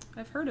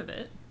 I've heard of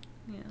it.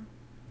 Yeah.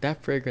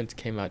 That fragrance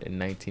came out in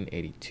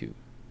 1982.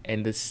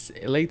 And the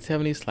late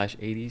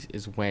 70s/80s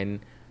is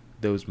when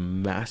those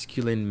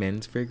masculine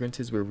men's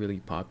fragrances were really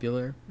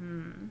popular.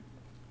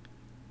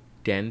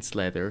 Dense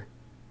leather,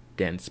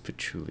 dense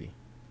patchouli.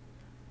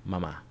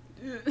 Mama.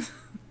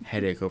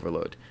 Headache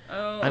overload.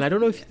 And I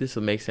don't know if this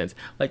will make sense.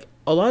 Like,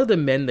 a lot of the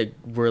men that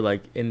were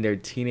like in their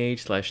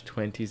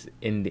teenage/20s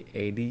in the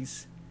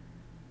 80s,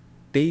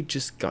 they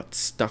just got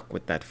stuck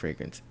with that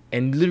fragrance.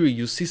 And literally,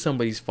 you'll see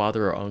somebody's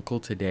father or uncle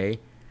today,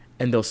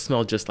 and they'll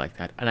smell just like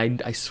that.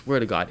 And I swear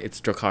to God,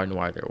 it's Drakkar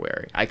Noir they're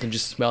wearing. I can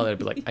just smell it and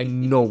be like, I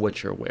know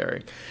what you're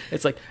wearing.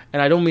 It's like,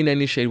 and I don't mean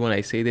any shade when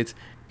I say this.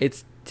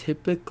 It's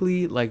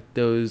typically like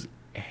those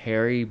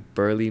hairy,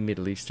 burly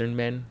Middle Eastern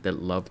men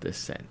that love this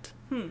scent.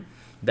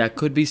 That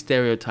could be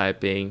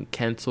stereotyping,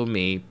 cancel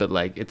me, but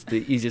like it's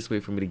the easiest way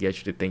for me to get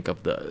you to think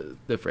of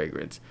the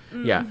fragrance.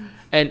 Yeah.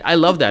 And I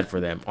love that for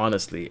them,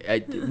 honestly.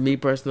 Me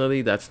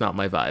personally, that's not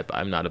my vibe.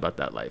 I'm not about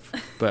that life.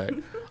 But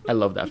I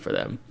love that for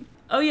them.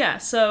 Oh, yeah.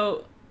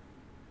 So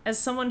as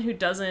someone who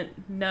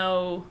doesn't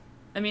know,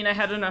 I mean, I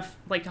had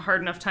a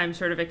hard enough time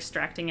sort of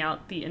extracting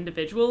out the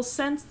individual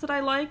scents that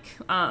I like.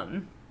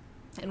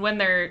 And when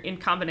they're in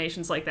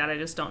combinations like that, I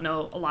just don't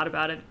know a lot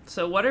about it.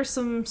 So what are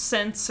some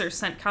scents or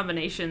scent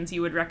combinations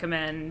you would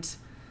recommend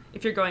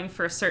if you're going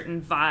for a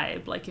certain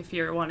vibe? Like if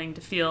you're wanting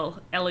to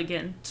feel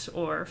elegant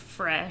or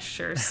fresh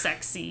or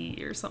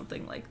sexy or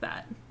something like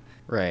that.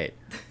 Right.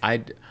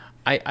 I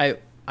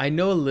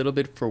know a little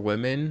bit for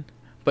women,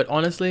 but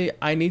honestly,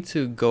 I need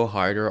to go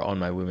harder on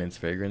my women's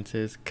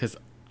fragrances because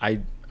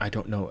I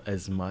don't know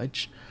as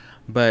much.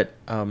 But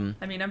I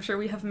mean, I'm sure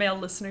we have male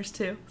listeners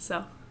too,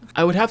 so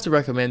I would have to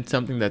recommend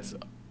something that's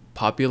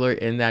popular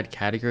in that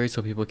category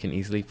so people can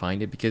easily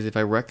find it, because if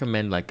I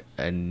recommend like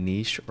a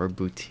niche or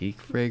boutique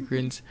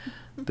fragrance,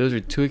 those are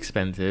too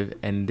expensive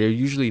and they're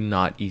usually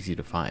not easy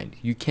to find.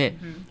 You can't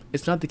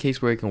it's not the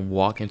case where you can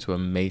walk into a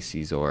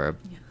Macy's or a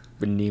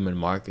Neiman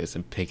Marcus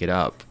and pick it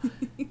up.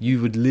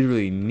 You would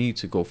literally need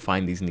to go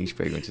find these niche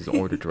fragrances and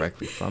order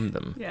directly from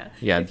them.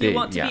 If you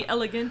want to be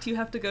elegant, you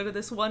have to go to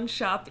this one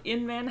shop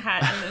in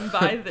Manhattan and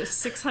buy this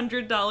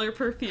 $600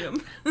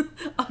 perfume.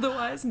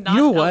 Otherwise, not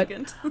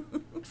elegant.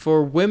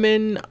 For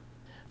women,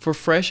 for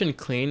fresh and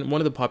clean,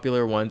 one of the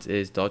popular ones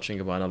is Dolce &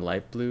 Gabbana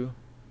Light Blue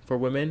for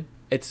women.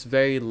 It's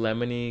very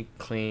lemony,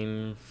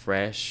 clean,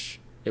 fresh.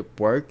 It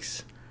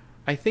works.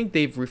 I think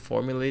they've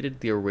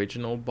reformulated the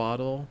original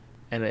bottle,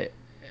 and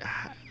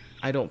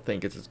I don't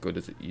think it's as good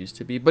as it used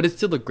to be, but it's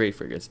still a great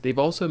fragrance. They've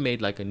also made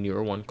like a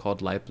newer one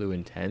called Light Blue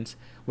Intense,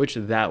 which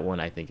that one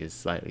I think is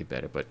slightly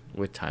better, but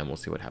with time we'll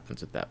see what happens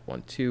with that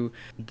one too.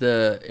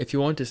 If you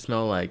want to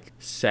smell like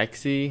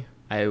sexy,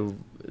 the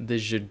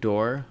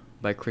J'adore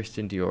by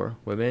Christian Dior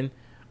women,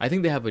 I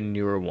think they have a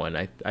newer one.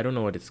 I don't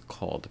know what it's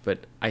called,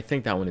 but I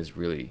think that one is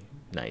really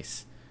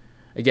nice.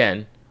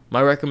 Again,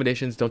 my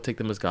recommendations, don't take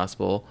them as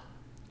gospel.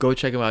 Go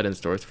check them out in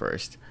stores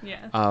first.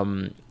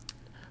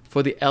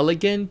 For the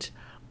elegant,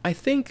 I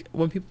think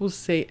when people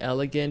say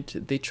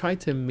elegant, they try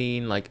to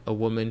mean like a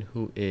woman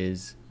who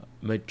is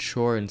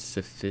mature and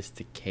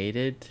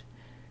sophisticated.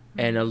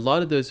 And a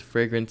lot of those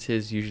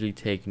fragrances usually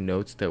take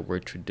notes that were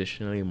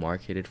traditionally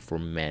marketed for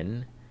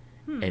men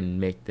and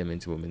make them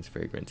into women's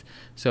fragrance.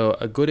 So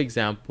a good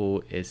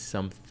example is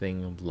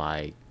something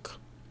like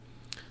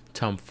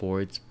Tom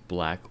Ford's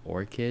Black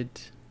Orchid.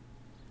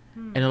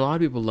 And a lot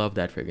of people love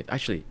that fragrance.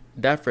 Actually,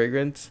 that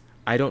fragrance,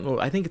 I don't know,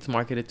 I think it's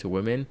marketed to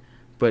women.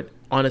 But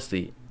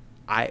honestly,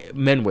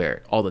 men wear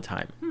it all the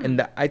time.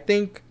 And I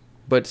think,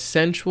 but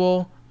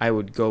sensual, I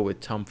would go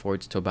with Tom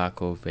Ford's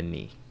Tobacco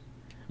Vanille,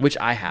 which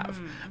I have.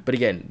 But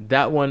again,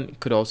 that one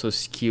could also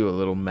skew a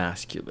little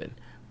masculine.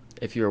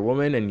 If you're a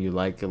woman and you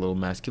like a little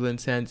masculine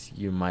sense,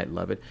 you might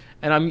love it.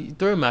 And I'm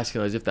throwing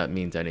masculine as if that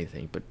means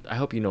anything, but I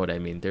hope you know what I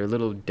mean. They're a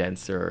little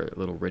denser, a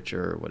little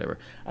richer, or whatever.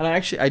 And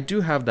I do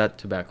have that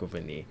Tobacco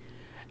Vanille.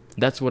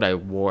 That's what I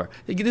wore.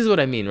 This is what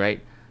I mean,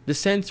 right? The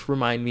scents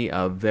remind me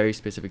of very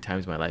specific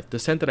times in my life. The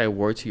scent that I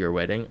wore to your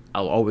wedding,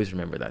 I'll always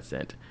remember that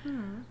scent.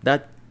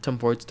 That Tom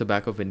Ford's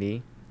Tobacco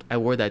Vanille, I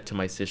wore that to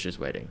my sister's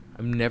wedding.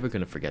 I'm never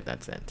going to forget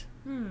that scent.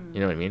 You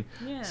know what I mean?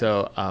 Yeah.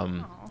 So,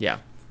 yeah.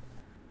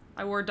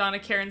 I wore Donna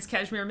Karan's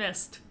Cashmere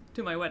Mist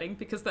to my wedding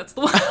because that's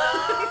the one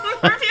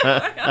perfume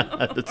I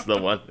have. That's the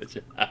one that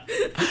you have.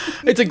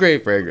 It's a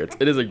great fragrance.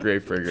 It is a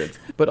great fragrance.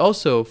 But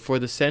also, for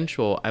the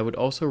sensual, I would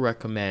also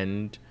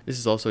recommend, this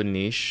is also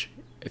niche,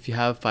 if you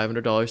have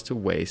 $500 to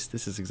waste,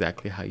 this is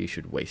exactly how you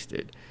should waste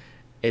it.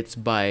 It's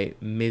by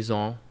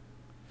Maison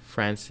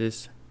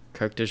Francis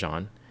Kirk de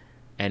Jean,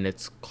 and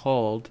it's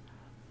called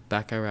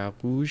Baccarat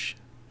Rouge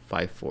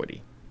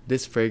 540.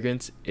 This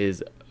fragrance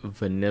is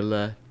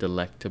vanilla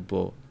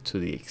delectable to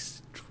the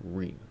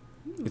extreme.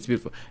 It's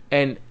beautiful.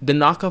 And the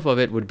knockoff of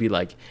it would be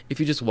like if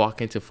you just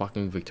walk into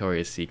fucking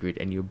Victoria's Secret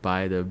and you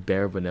buy the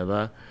bare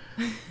vanilla.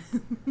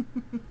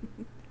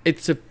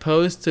 It's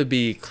supposed to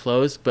be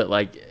close, but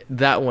like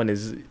that one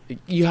is,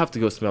 you have to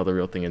go smell the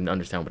real thing and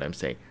understand what I'm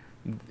saying.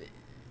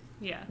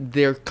 Yeah.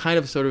 They're kind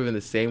of sort of in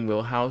the same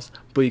wheelhouse,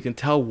 but you can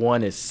tell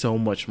one is so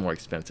much more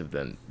expensive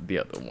than the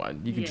other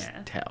one. You can just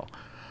tell.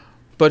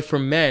 But for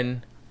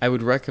men, I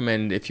would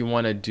recommend, if you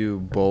want to do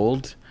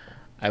bold,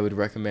 I would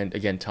recommend,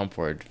 again, Tom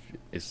Ford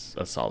is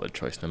a solid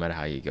choice no matter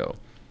how you go.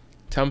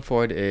 Tom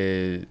Ford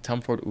Oud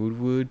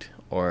Wood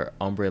or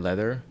Ombre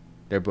Leather.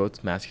 They're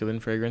both masculine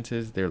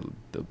fragrances. They're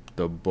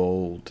the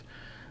bold.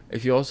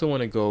 If you also want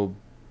to go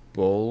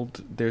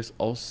bold, there's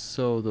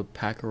also the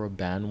Paco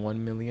Rabanne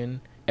 1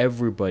 million.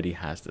 Everybody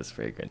has this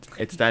fragrance.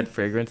 It's that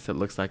fragrance that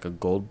looks like a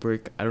gold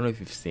brick. I don't know if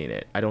you've seen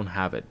it. I don't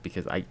have it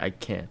because I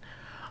can't.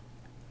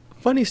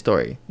 Funny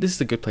story. This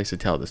is a good place to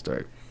tell the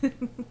story.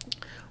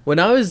 When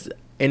I was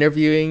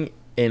interviewing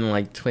in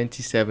like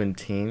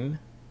 2017,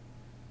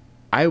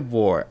 I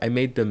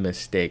made the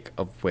mistake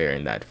of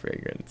wearing that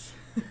fragrance.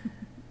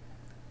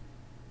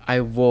 I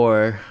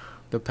wore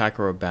the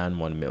Paco Rabanne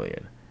 1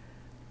 million.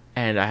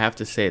 And I have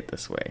to say it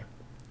this way.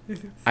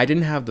 I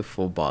didn't have the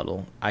full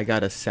bottle. I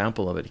got a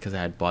sample of it because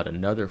I had bought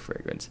another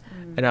fragrance.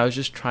 And I was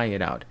just trying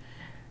it out.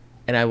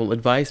 And I will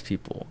advise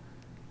people,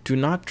 do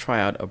not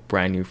try out a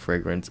brand new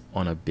fragrance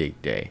on a big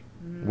day.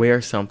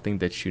 Wear something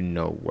that you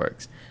know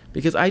works.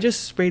 Because I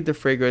just sprayed the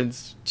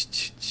fragrance.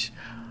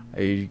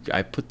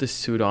 I put the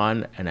suit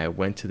on and I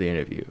went to the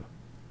interview.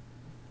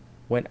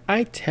 When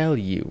I tell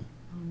you,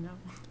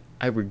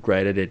 I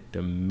regretted it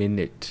the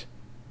minute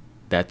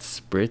that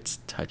spritz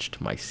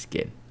touched my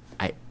skin.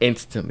 I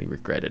instantly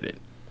regretted it.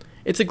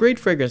 It's a great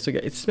fragrance.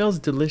 It smells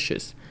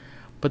delicious.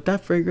 But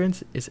that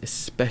fragrance is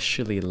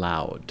especially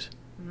loud.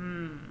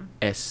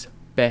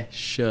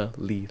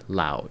 Especially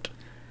loud.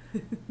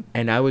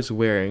 And I was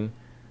wearing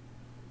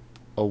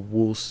a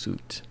wool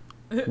suit.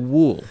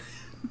 Wool.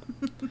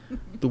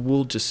 The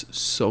wool just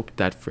soaked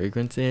that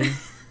fragrance in.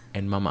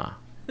 And mama.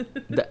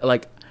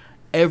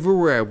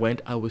 Everywhere I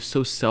went, I was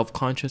so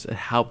self-conscious at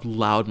how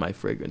loud my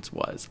fragrance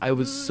was.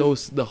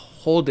 The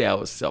whole day I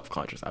was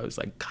self-conscious. I was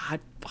like, God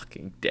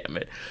fucking damn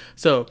it.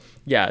 So,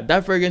 yeah,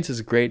 that fragrance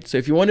is great. So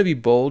if you want to be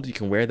bold, you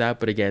can wear that.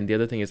 But again, the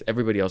other thing is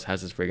everybody else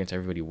has this fragrance.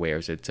 Everybody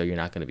wears it. So you're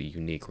not going to be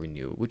unique or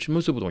new, which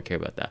most people don't care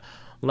about that.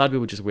 A lot of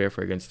people just wear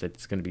fragrance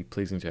that's going to be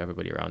pleasing to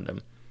everybody around them.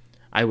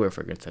 I wear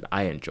fragrance that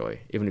I enjoy,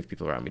 even if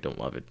people around me don't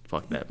love it.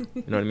 Fuck that.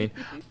 You know what I mean?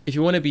 If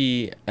you want to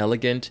be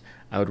elegant,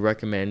 I would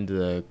recommend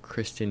the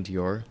Christian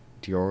Dior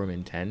Diorum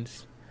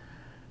Intense.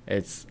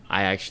 That's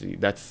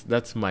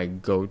my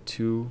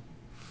go-to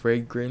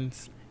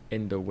fragrance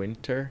in the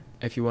winter.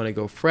 If you want to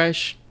go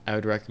fresh, I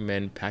would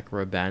recommend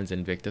Paco Rabanne's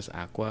Invictus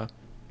Aqua.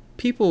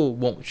 People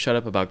won't shut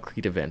up about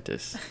Creed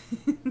Aventus.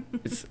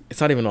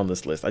 It's not even on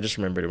this list. I just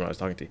remembered it when I was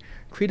talking to you.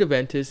 Creed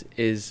Aventus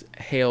is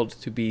hailed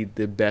to be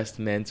the best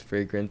men's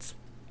fragrance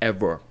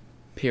ever.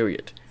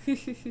 Period.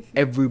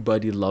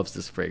 Everybody loves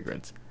this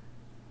fragrance.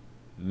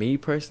 Me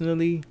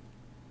personally,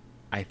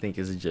 I think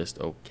is just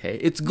okay.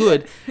 It's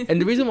good.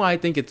 And the reason why I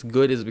think it's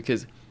good is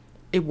because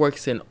it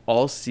works in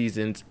all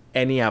seasons,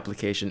 any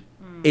application.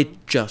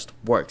 It just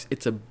works.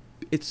 It's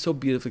so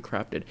beautifully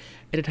crafted.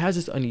 And it has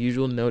this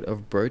unusual note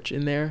of birch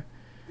in there.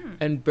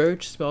 And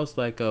birch smells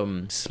like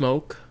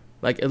smoke,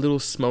 like a little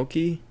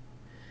smoky.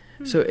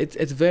 So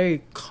it's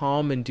very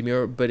calm and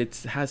demure, but it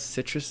has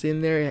citrus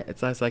in there.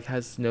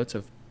 Has notes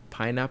of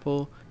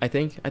pineapple. I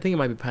think it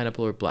might be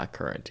pineapple or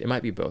blackcurrant. It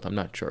might be both. I'm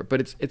not sure.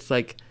 But it's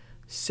like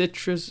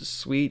citrus,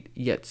 sweet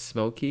yet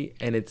smoky,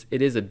 and it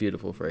is a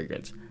beautiful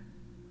fragrance.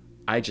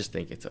 I just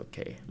think it's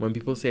okay. When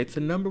people say it's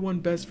the number one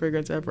best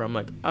fragrance ever, I'm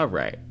like, all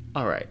right.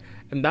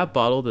 And that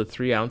bottle, the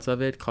 3 ounce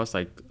of it, costs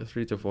like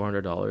 $300 to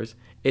 $400.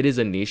 It is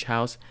a niche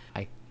house.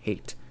 I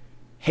hate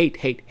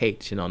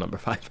Chanel No.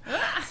 5.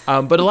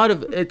 But a lot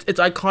of it's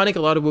iconic.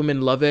 A lot of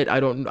women love it. I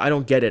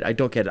don't get it.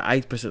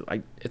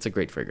 It's a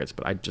great fragrance,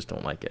 but I just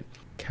don't like it.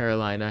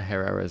 Carolina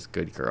Herrera's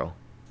Good Girl,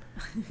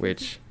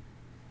 which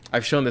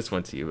I've shown this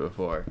one to you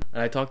before,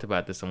 and I talked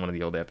about this on one of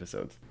the old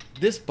episodes.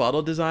 This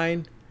bottle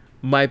design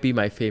might be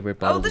my favorite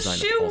bottle design. Oh,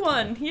 the shoe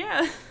one,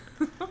 yeah.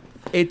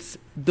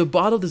 The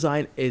bottle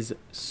design is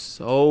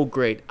so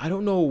great. I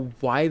don't know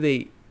why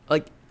they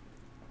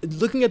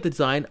looking at the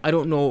design. I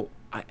don't know.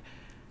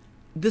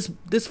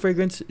 This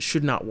fragrance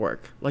should not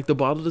work. Like, the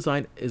bottle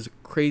design is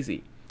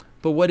crazy,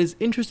 but what is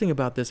interesting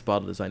about this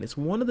bottle design? It's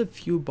one of the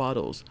few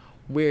bottles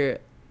where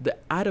the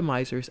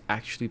atomizer is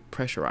actually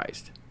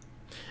pressurized.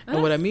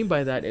 And what I mean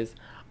by that is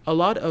a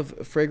lot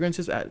of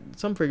fragrances,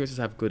 some fragrances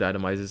have good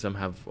atomizers, some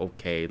have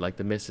okay. Like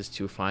the mist is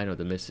too fine or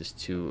the mist is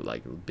too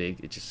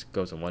big. It just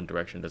goes in one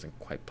direction, doesn't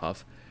quite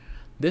puff.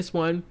 This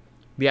one,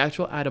 the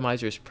actual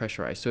atomizer is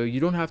pressurized. So you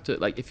don't have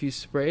to, if you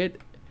spray it,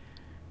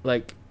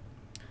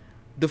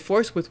 the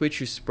force with which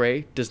you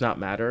spray does not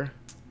matter.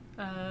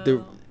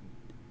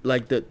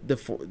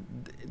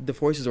 the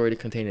force is already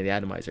contained in the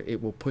atomizer.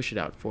 It will push it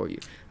out for you.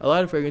 A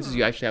lot of fragrances,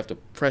 you actually have to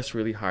press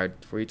really hard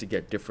for you to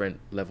get different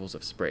levels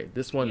of spray.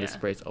 This one, the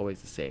spray is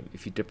always the same.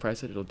 If you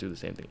depress it, it'll do the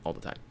same thing all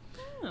the time.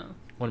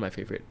 One of my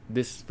favorite.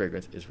 This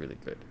fragrance is really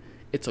good.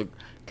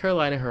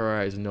 Carolina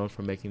Herrera is known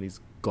for making these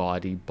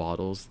gaudy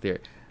bottles.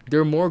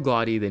 They're more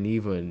gaudy than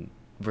even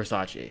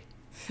Versace.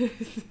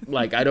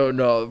 Like, I don't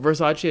know,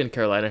 Versace and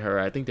Carolina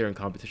Herrera, I think they're in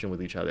competition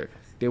with each other.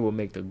 They will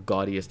make the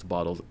gaudiest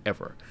bottles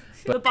ever.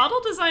 But the bottle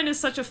design is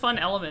such a fun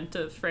element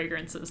of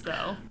fragrances,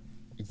 though.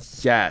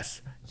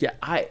 Yes. Yeah,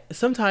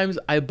 sometimes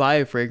I buy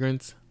a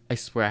fragrance, I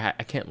swear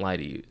I can't lie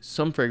to you.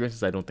 Some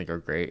fragrances I don't think are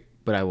great,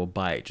 but I will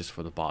buy it just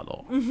for the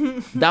bottle.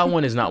 That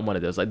one is not one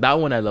of those. Like, that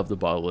one I love the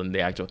bottle and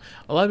the actual.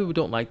 A lot of people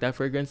don't like that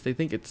fragrance. They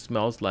think it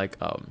smells like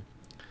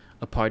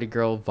a party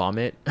girl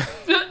vomit.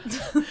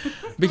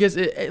 Because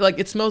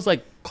it smells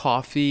like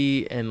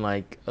coffee, and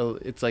like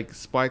it's like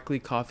sparkly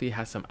coffee,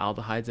 has some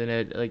aldehydes in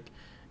it. Like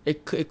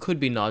it could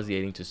be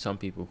nauseating to some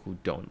people who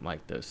don't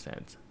like those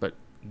scents, but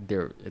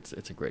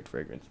it's a great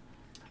fragrance.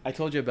 I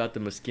told you about the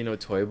Moschino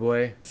Toy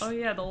Boy. Oh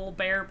yeah, the little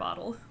bear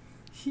bottle.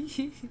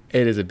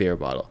 It is a beer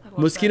bottle.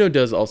 Moschino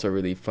does also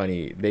really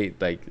funny.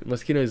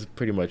 Moschino is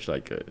pretty much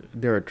like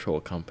they're a troll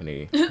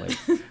company. Like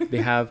they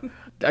have,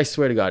 I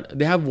swear to God,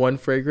 they have one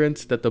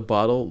fragrance that the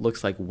bottle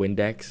looks like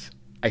Windex.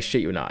 I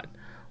shit you not.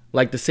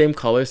 Like the same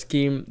color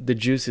scheme. The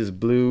juice is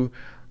blue.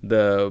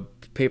 The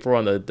paper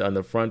on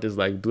the front is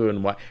like blue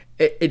and white.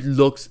 It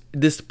looks.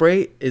 The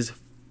spray is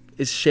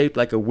shaped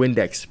like a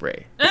Windex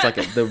spray. It's like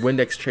the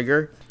Windex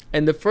trigger.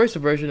 And the first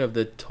version of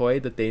the toy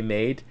that they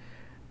made,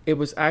 it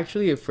was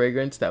actually a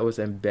fragrance that was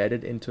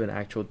embedded into an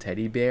actual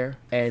teddy bear.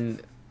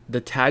 And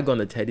the tag on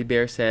the teddy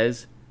bear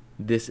says,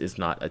 "This is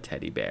not a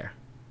teddy bear."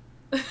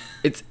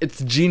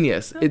 It's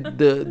genius.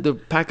 The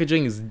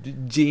packaging is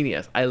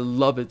genius. I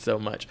love it so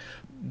much.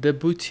 The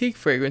boutique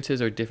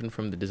fragrances are different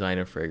from the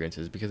designer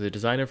fragrances because the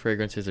designer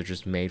fragrances are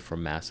just made for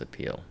mass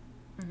appeal.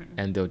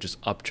 And they'll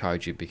just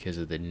upcharge you because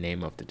of the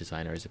name of the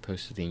designer as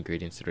opposed to the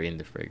ingredients that are in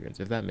the fragrance,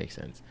 if that makes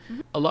sense.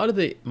 A lot of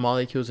the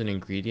molecules and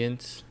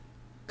ingredients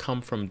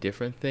come from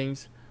different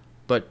things,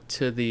 but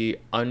to the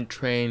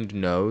untrained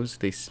nose,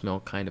 they smell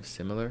kind of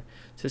similar.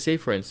 So say,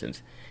 for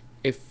instance,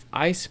 if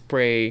I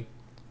spray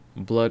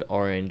blood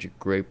orange,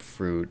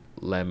 grapefruit,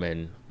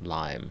 lemon,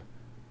 lime,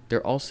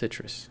 they're all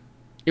citrus.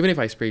 Even if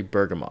I spray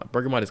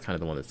bergamot is kind of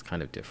the one that's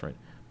kind of different,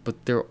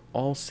 but they're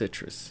all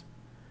citrus.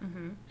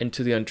 And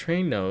to the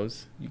untrained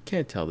nose, you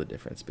can't tell the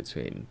difference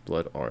between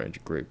blood orange,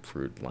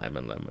 grapefruit, lime,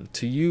 and lemon.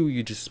 To you,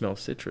 you just smell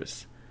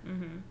citrus.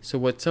 So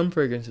what some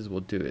fragrances will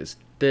do is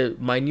the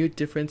minute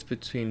difference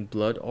between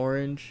blood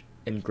orange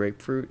and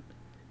grapefruit.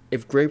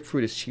 If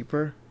grapefruit is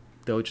cheaper,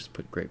 they'll just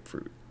put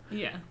grapefruit.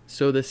 Yeah.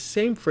 So the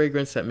same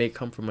fragrance that may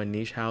come from a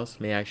niche house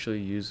may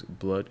actually use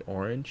blood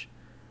orange.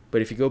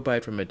 But if you go buy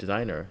it from a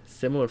designer,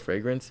 similar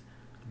fragrance,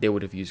 they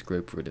would have used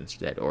grapefruit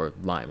instead, or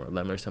lime or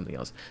lemon or something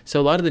else. So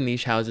a lot of the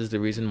niche houses,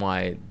 the reason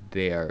why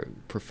they are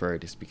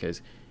preferred is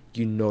because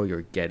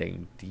you're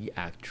getting the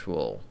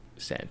actual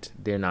scent.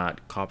 They're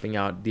not copying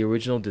out the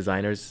original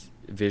designer's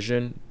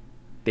vision.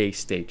 They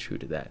stay true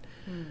to that.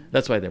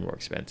 That's why they're more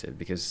expensive,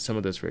 because some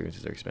of those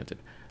fragrances are expensive.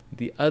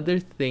 The other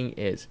thing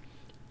is,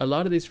 a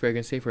lot of these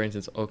fragrances, say for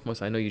instance, oak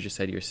moss, I know you just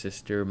said your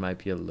sister might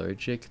be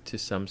allergic to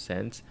some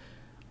scents.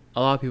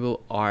 A lot of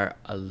people are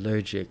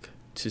allergic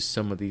to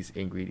some of these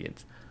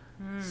ingredients.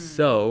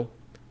 So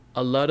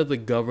a lot of the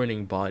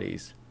governing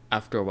bodies,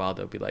 after a while,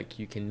 they'll be like,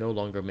 you can no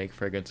longer make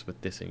fragrance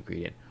with this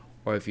ingredient.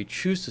 Or if you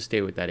choose to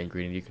stay with that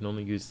ingredient, you can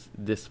only use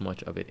this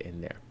much of it in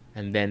there.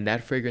 And then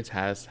that fragrance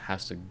has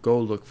to go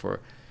look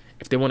for,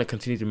 if they want to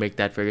continue to make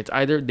that fragrance,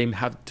 either they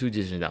have two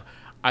decisions now.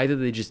 Either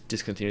they just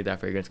discontinue that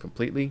fragrance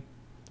completely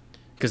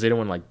because they don't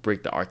want to like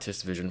break the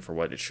artist's vision for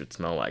what it should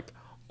smell like.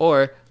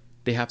 Or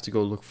they have to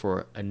go look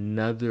for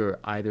another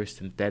either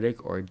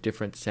synthetic or a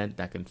different scent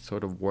that can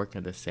sort of work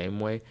in the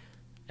same way.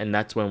 And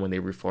that's when they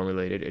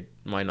reformulate it, it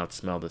might not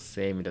smell the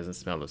same. It doesn't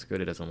smell as good.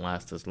 It doesn't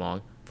last as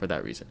long for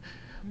that reason.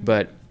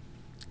 But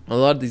a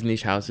lot of these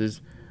niche houses,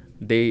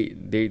 they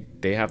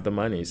have the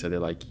money. So they're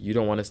like, you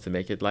don't want us to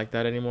make it like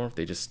that anymore.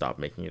 They just stop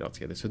making it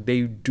altogether. So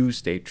they do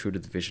stay true to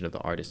the vision of the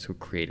artist who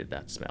created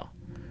that smell.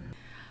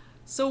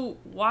 So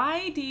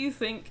why do you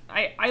think...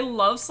 I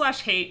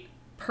love/hate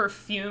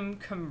perfume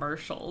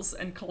commercials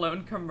and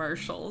cologne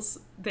commercials.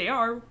 They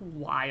are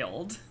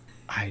wild.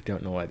 I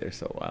don't know why they're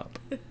so wild.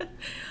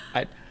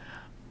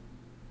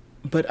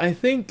 But I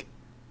think,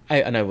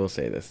 and I will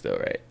say this though,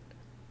 right?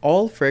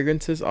 All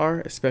fragrances are,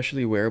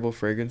 especially wearable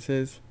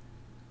fragrances,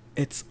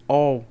 it's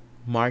all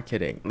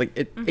marketing. Like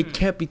it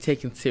can't be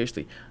taken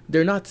seriously.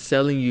 They're not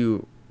selling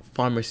you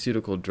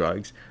pharmaceutical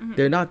drugs.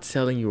 They're not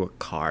selling you a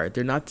car.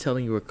 They're not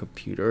selling you a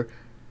computer.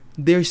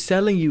 They're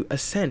selling you a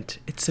scent.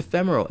 It's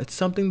ephemeral. It's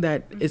something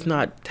that is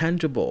not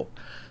tangible.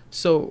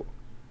 So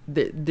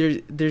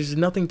there's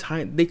nothing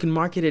they can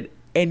market it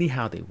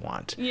anyhow they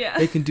want. Yeah.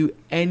 They can do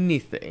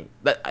anything.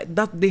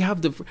 That they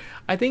have the.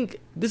 I think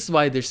this is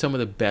why there's some of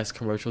the best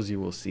commercials you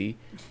will see,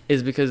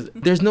 is because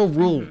there's no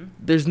rule.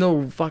 There's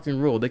no fucking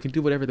rule. They can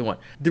do whatever they want.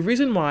 The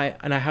reason why,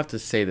 and I have to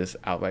say this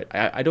outright,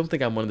 I don't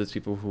think I'm one of those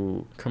people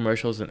who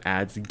commercials and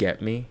ads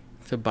get me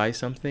to buy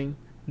something.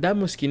 That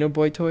Moschino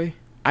Boy toy,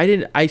 I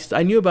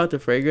knew about the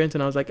fragrance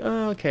and I was like,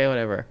 oh, okay,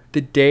 whatever.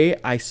 The day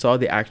I saw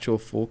the actual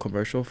full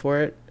commercial for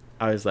it,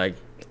 I was like,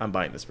 I'm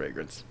buying this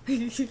fragrance.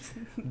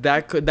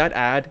 That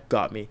ad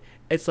got me.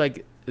 It's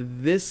like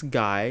this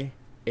guy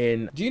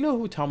in, do you know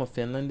who Tom of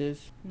Finland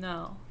is?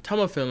 No. Tom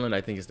of Finland,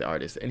 I think, is the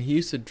artist, and he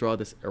used to draw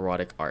this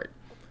erotic art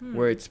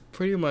where it's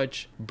pretty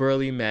much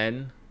burly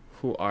men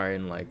who are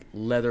in like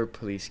leather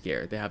police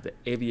gear. They have the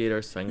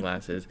aviator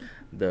sunglasses,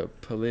 the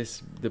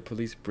police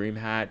brim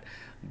hat,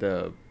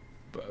 the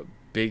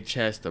big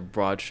chest, the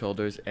broad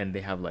shoulders, and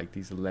they have like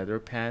these leather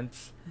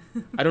pants.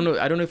 I don't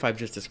know if I've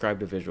just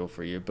described the visual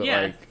for you, but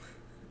like,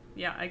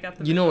 yeah, I got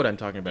the you know what I'm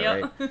talking about,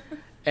 yep. right?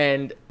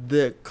 And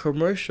the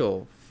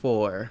commercial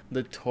for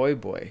the Toy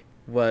Boy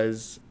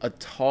was a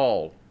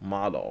tall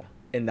model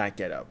in that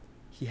getup.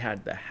 He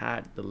had the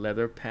hat, the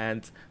leather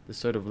pants, the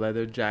sort of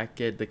leather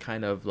jacket, the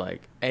kind of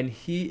like, and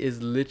he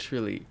is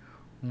literally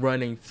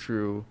running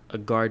through a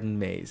garden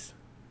maze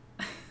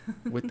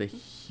with a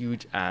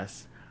huge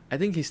ass. I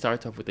think he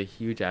starts off with a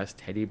huge ass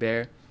teddy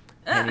bear,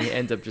 and he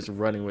ends up just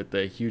running with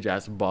the huge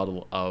ass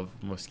bottle of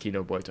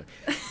Moschino Boy toy.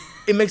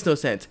 It makes no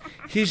sense.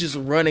 He's just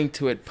running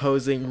to it,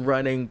 posing,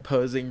 running,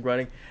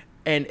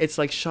 and it's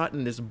like shot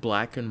in this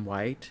black and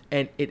white,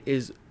 and it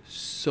is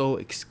so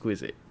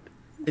exquisite.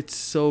 It's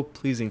so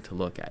pleasing to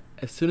look at.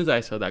 As soon as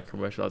I saw that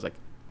commercial, I was like,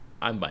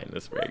 I'm buying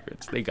this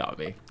fragrance. They got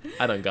me.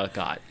 I done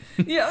got.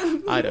 Yeah.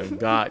 I done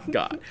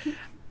got.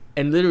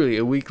 And literally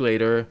a week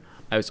later,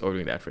 I was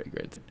ordering that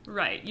fragrance.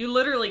 Right. You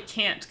literally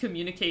can't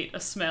communicate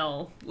a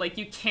smell. Like,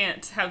 you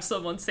can't have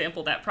someone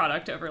sample that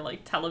product over,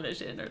 like,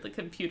 television or the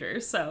computer.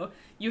 So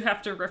you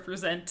have to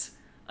represent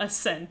a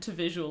scent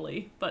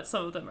visually. But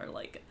some of them are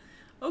like,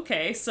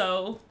 okay,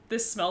 so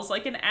this smells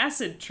like an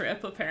acid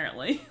trip,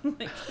 apparently.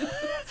 Like,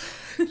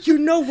 you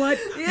know what?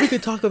 We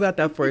could talk about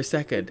that for a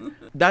second.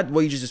 That,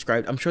 what you just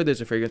described, I'm sure there's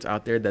a fragrance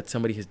out there that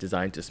somebody has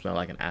designed to smell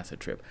like an acid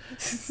trip.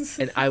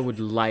 And I would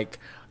like,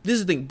 this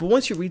is the thing, but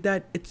once you read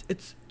that,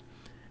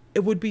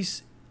 it would be,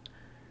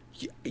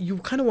 you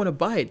kind of want to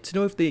buy it to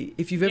know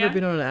if you've ever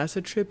been on an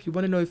acid trip. You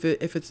want to know if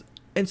it's,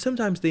 and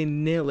sometimes they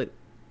nail it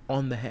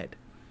on the head.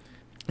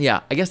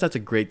 Yeah, I guess that's a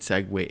great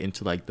segue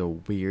into like the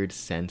weird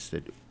scents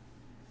that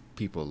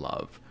people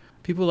love.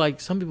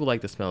 Some people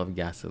like the smell of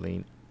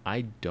gasoline.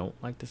 I don't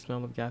like the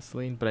smell of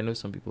gasoline, but I know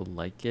some people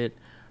like it.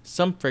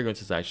 Some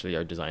fragrances actually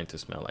are designed to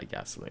smell like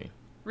gasoline.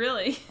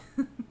 really?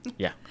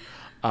 Yeah.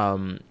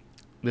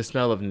 The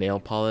smell of nail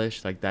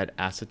polish, like that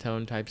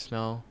acetone type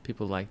smell,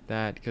 people like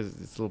that because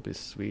it's a little bit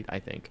sweet, I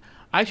think.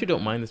 I actually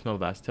don't mind the smell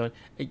of acetone.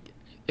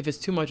 If it's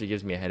too much, it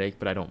gives me a headache,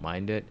 but I don't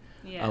mind it.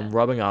 Yeah.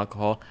 Rubbing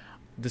alcohol,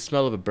 the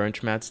smell of a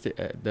burnt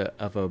matchstick,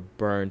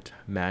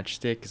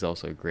 is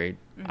also great.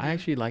 I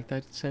actually like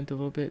that scent a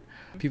little bit.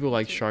 People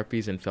like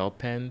Sharpies and felt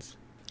pens.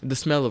 The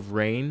smell of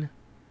rain,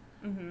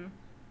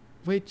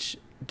 which,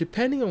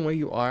 depending on where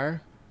you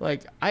are,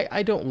 like,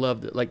 I don't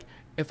love it. Like,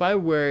 if I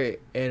were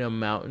in a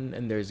mountain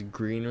and there's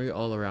greenery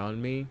all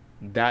around me,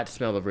 that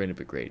smell of rain would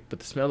be great. But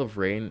the smell of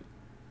rain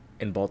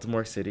in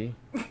Baltimore City,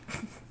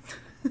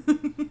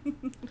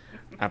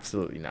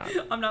 absolutely not.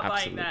 I'm not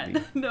buying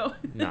that. No.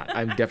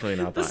 I'm definitely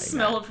not buying that. The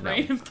smell of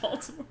rain in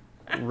Baltimore.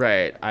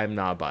 Right, I'm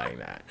not buying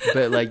that.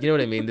 But, like, you know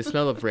what I mean? The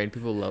smell of rain,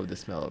 people love the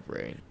smell of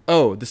rain.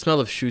 Oh, the smell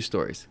of shoe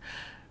stores.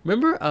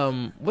 Remember,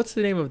 what's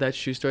the name of that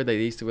shoe store that they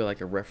used to wear,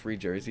 like, a referee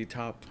jersey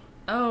top?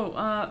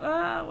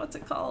 Oh, what's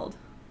it called?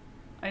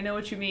 I know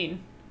what you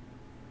mean.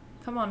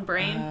 Come on,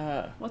 brain.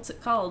 What's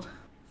it called?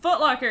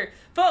 Foot Locker!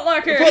 Foot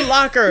Locker! Foot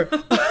Locker!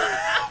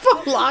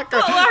 Foot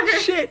Locker!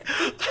 Shit!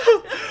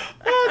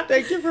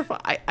 Thank you for...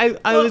 I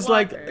was,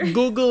 like,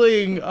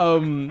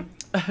 Googling,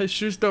 a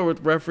shoe store with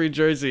referee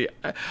jersey.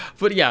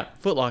 But yeah,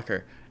 Foot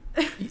Locker.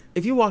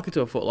 If you walk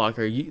into a Foot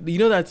Locker, you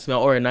know that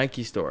smell, or a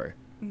Nike store,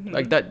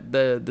 like that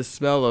the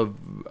smell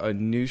of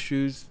new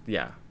shoes.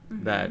 Yeah,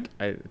 that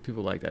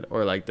people like that,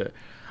 or like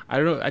I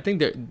don't know. I think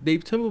they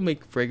some people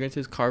make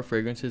fragrances, car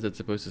fragrances that's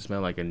supposed to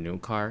smell like a new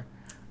car.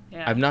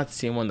 Yeah. I've not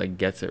seen one that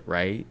gets it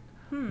right,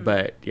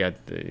 but yeah,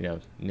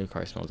 new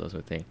car smells also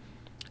a thing.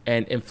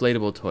 And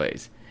inflatable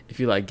toys. If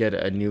you like get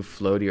a new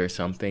floaty or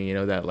something, you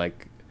know that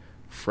like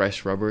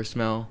fresh rubber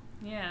smell.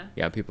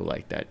 Yeah, people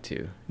like that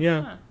too.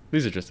 Yeah,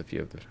 these are just a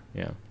few of them.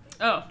 Yeah.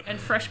 Oh, and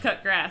fresh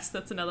cut grass,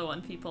 that's another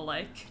one people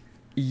like.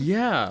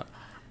 Yeah,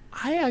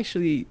 I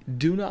actually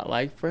do not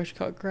like fresh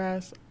cut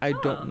grass. I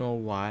don't know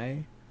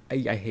why.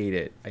 I hate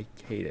it.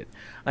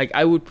 Like,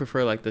 I would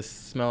prefer like the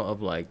smell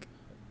of like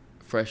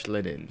fresh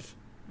linens,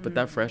 but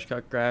that fresh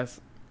cut grass,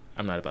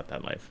 I'm not about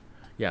that life.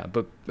 Yeah,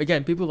 but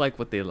again, people like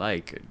what they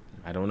like.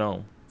 I don't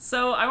know.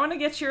 So I want to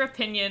get your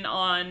opinion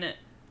on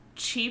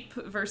cheap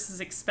versus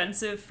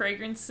expensive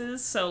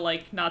fragrances. So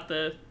like not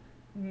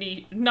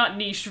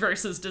niche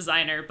versus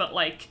designer, but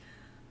like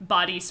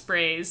body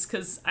sprays,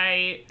 because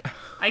I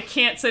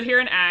can't sit here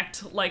and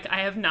act like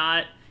I have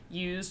not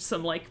used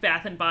some like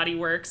Bath and Body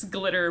Works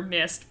glitter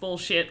mist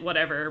bullshit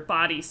whatever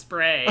body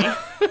spray.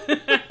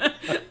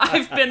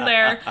 I've been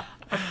there.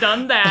 I've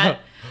done that.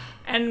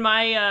 And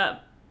my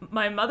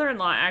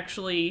mother-in-law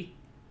actually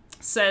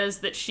says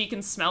that she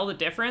can smell the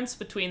difference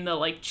between the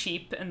like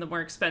cheap and the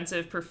more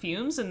expensive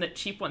perfumes, and that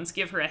cheap ones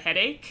give her a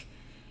headache.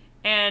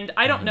 And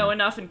I don't know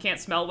enough and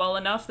can't smell well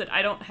enough that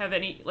I don't have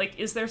any, like,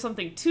 is there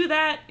something to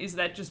that? Is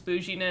that just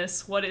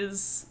bouginess? What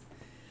is,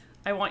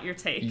 I want your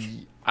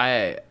take.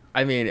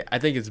 I mean, I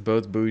think it's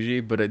both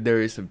bougie, but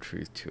there is some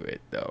truth to it,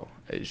 though.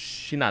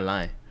 She not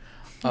lying.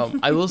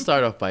 I will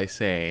start off by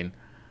saying,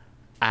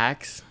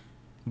 Axe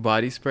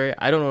body spray.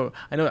 I don't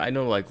know. I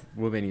know. Like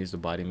women use the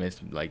body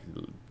mist. Like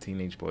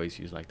teenage boys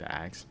use like the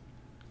Axe.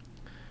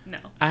 No.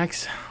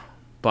 Axe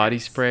body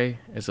spray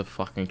is a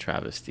fucking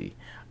travesty.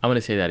 I'm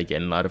gonna say that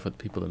again, louder for the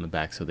people in the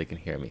back so they can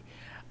hear me.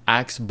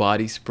 Axe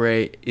body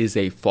spray is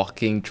a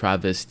fucking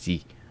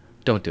travesty.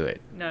 Don't do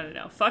it.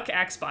 No. Fuck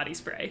Axe body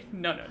spray.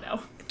 No.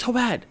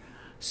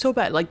 So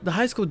bad. Like the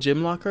high school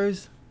gym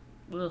lockers.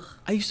 Ugh.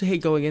 I used to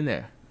hate going in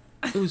there.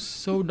 It was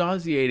so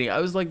nauseating. I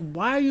was like,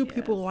 why are you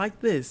people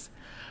like this?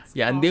 It's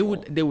awful.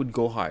 And they would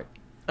go hard.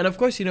 And of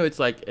course, it's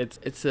like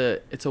it's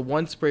a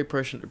one spray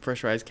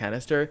pressurized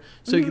canister.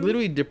 So you can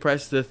literally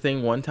depress the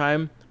thing one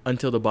time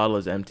until the bottle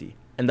is empty.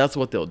 And that's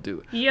what they'll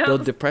do. Yep. They'll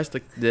depress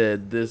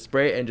the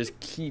spray and just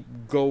keep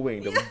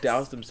going. They'll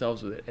douse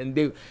themselves with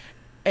it.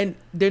 And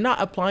they're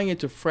not applying it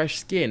to fresh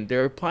skin.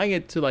 They're applying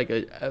it to like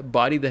a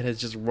body that has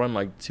just run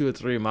like 2 or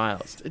 3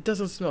 miles. It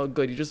doesn't smell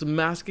good. You're just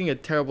masking a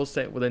terrible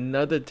scent with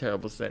another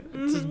terrible scent.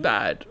 It's just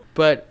bad.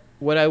 But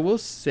what I will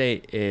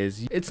say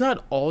is it's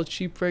not all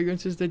cheap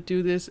fragrances that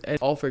do this, and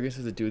all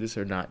fragrances that do this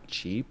are not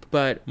cheap.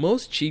 But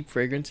most cheap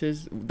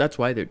fragrances, that's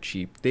why they're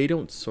cheap. They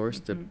don't source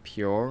the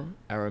pure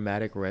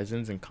aromatic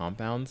resins and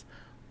compounds.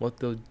 What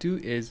they'll do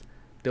is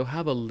they'll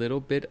have a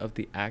little bit of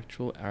the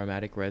actual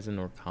aromatic resin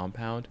or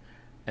compound,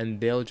 and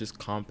they'll just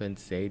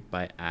compensate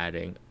by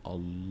adding a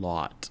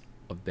lot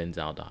of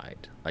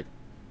benzaldehyde. Like,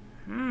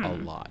 a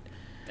lot.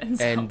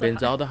 And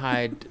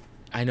benzaldehyde,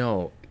 I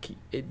know,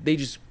 they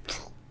just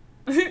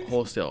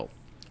wholesale.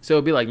 So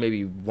it'll be like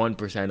maybe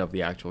 1% of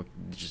the actual,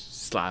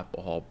 just slap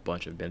a whole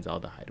bunch of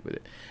benzaldehyde with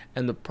it.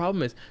 And the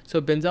problem is,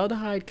 so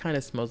benzaldehyde kind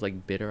of smells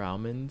like bitter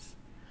almonds.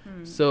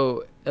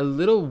 So a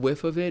little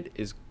whiff of it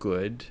is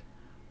good.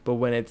 But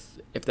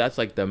if that's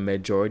like the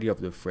majority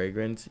of the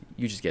fragrance,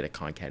 you just get a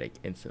conch headache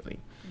instantly.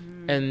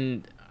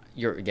 And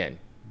you're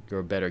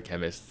a better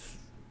chemist,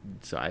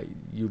 so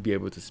you'll be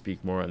able to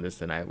speak more on this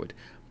than I would.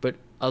 But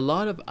a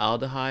lot of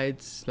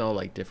aldehydes smell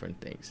like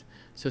different things.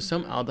 So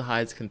some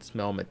aldehydes can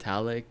smell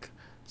metallic,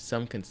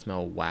 some can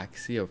smell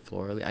waxy or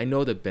florally. I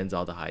know that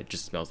benzaldehyde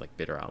just smells like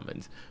bitter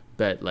almonds,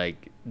 but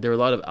like there are a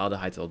lot of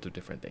aldehydes that'll do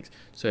different things.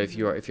 So if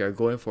you're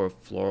going for a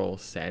floral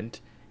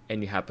scent,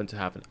 and you happen to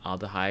have an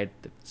aldehyde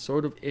that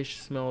sort of ish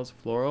smells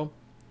floral,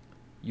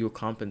 you'll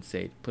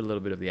compensate, put a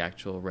little bit of the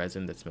actual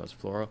resin that smells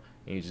floral,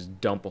 and you just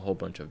dump a whole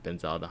bunch of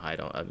benzaldehyde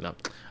on,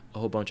 a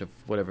whole bunch of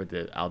whatever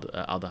the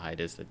aldehyde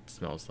is that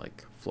smells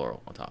like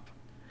floral on top.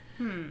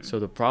 So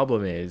the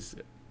problem is,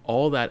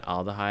 all that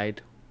aldehyde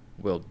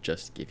will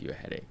just give you a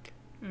headache.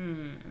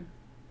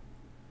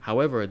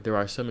 However, there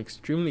are some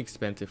extremely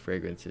expensive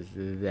fragrances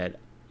that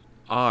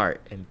are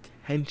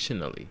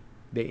intentionally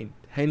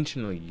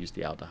use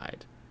the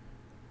aldehyde.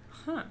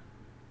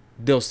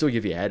 They'll still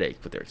give you a headache,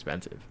 but they're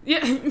expensive.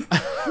 Yeah.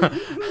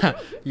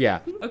 Yeah.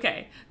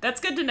 Okay,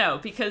 that's good to know,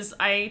 because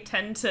I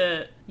tend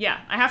to,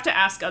 I have to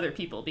ask other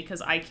people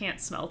because I can't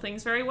smell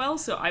things very well.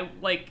 So I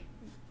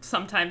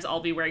sometimes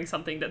I'll be wearing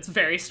something that's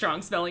very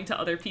strong smelling to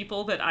other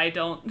people that I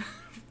don't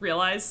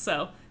realize.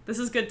 So this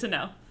is good to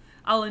know.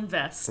 I'll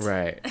invest.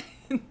 Right.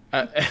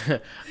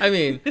 I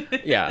mean,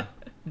 yeah,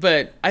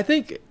 but I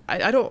think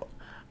I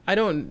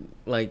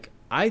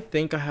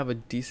think I have a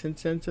decent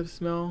sense of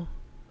smell.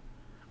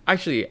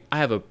 Actually, I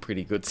have a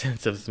pretty good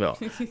sense of smell.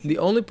 The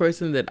only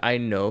person that I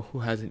know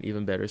who has an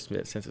even better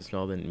sense of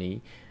smell than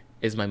me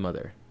is my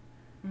mother.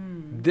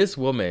 This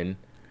woman,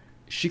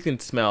 she can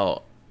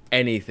smell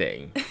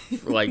anything,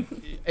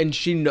 and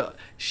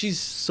she's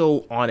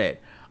so on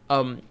it.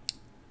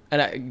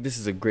 This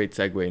is a great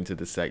segue into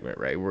this segment,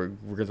 right? We're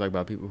gonna talk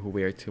about people who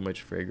wear too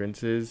much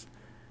fragrances,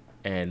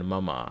 and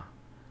mama.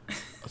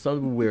 Some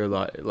people wear a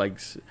lot,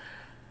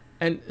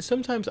 and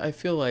sometimes I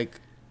feel like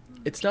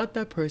it's not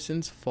that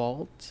person's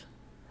fault.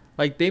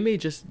 Like they may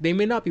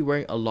not be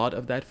wearing a lot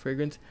of that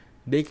fragrance.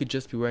 They could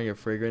just be wearing a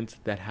fragrance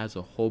that has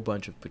a whole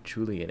bunch of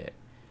patchouli in it.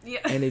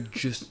 Yeah. And it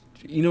just,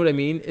 you know what I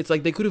mean? It's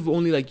like they could have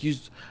only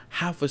used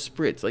half a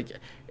spritz. Like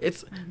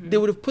they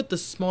would have put the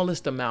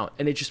smallest amount,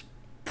 and it just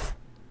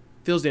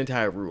fills the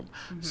entire room.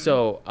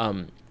 So,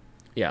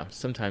 yeah,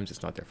 sometimes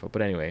it's not their fault.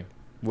 But anyway,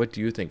 what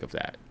do you think of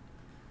that?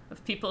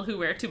 Of people who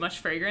wear too much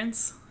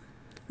fragrance?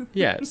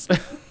 Yes.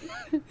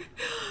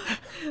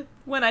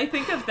 When I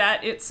think of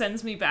that, it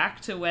sends me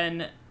back to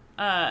when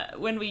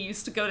when we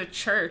used to go to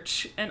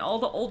church, and all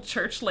the old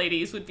church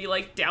ladies would be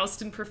like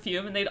doused in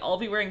perfume, and they'd all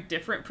be wearing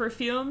different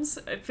perfumes.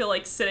 I feel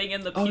like sitting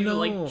in the pew,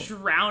 like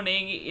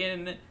drowning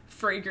in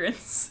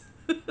fragrance.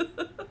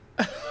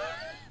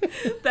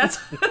 That's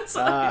what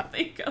I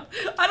think of.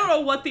 I don't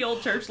know what the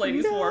old church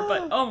ladies wore,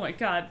 but oh my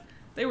god,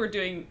 they were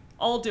doing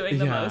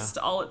the most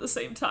all at the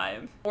same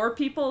time. Or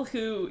people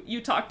who,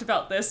 you talked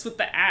about this with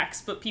the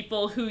Axe, but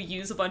people who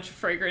use a bunch of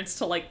fragrance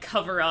to like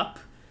cover up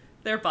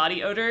their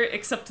body odor,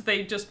 except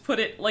they just put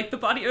it, like, the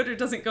body odor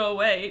doesn't go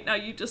away. Now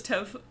you just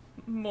have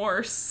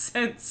more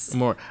scents.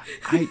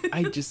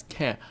 I just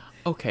can't.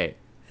 Okay.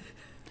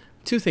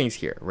 Two things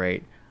here,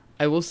 right?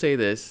 I will say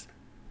this.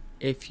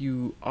 If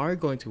you are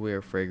going to wear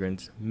a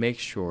fragrance,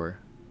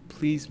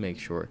 please make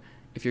sure,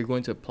 if you're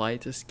going to apply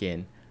it to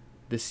skin,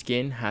 the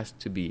skin has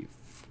to be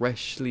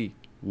freshly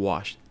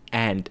washed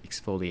and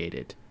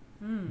exfoliated.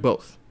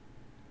 Both.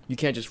 You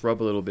can't just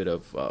rub a little bit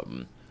of,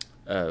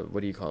 what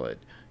do you call it?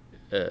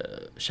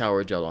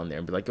 Shower gel on there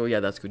and be like, oh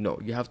yeah, that's good. No,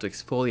 you have to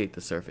exfoliate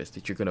the surface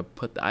that you're gonna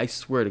put. I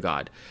swear to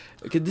God,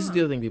 because this is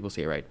the other thing people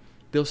say, right?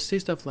 They'll say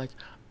stuff like,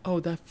 oh,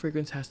 that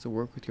fragrance has to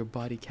work with your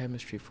body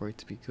chemistry for it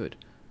to be good.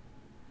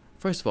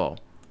 First of all,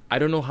 I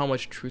don't know how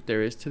much truth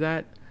there is to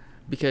that,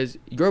 because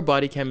your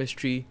body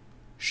chemistry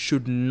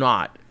should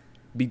not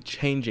be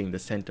changing the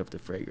scent of the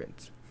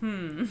fragrance.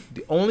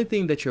 The only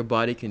thing that your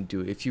body can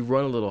do, if you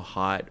run a little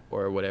hot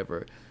or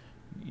whatever,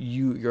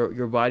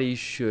 your body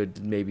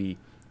should maybe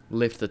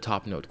lift the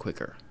top note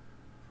quicker.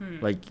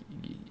 Like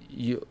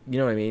you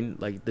know what I mean?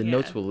 Like the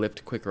notes will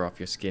lift quicker off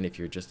your skin if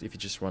you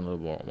just run a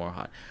little more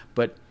hot.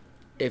 But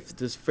if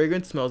this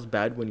fragrance smells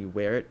bad when you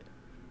wear it,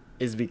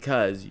 is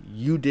because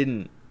you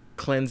didn't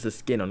cleanse the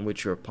skin on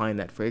which you're applying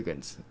that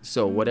fragrance.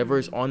 So whatever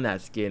is on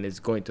that skin is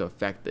going to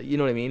affect it. You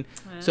know what I mean?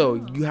 So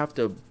you have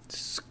to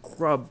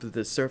scrub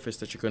the surface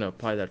that you're going to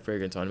apply that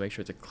fragrance on, make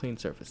sure it's a clean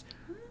surface.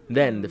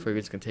 Then the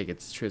fragrance can take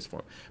its truest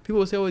form. People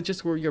will say, oh, it's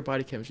just your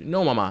body chemistry.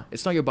 No, mama,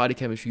 it's not your body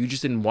chemistry. You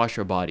just didn't wash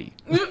your body.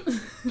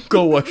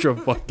 Go wash your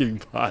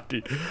fucking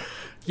body.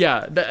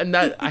 Yeah,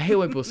 I hate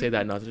when people say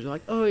that now. They're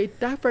like, oh,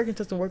 that fragrance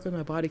doesn't work with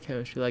my body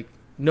chemistry. Like,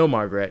 no,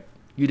 Margaret,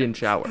 you didn't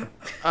shower.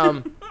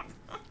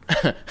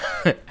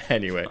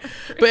 Anyway.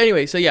 But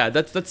anyway, so yeah,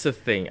 that's the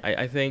thing.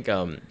 I think,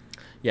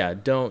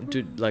 don't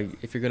do, like,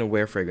 if you're going to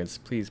wear fragrance,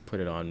 please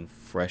put it on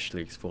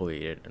freshly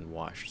exfoliated and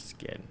washed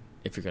skin,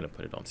 if you're going to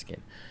put it on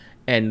skin.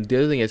 And the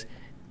other thing is,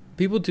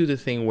 people do the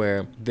thing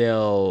where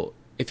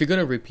if you're going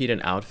to repeat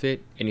an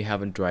outfit and you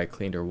haven't dry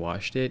cleaned or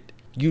washed it,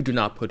 you do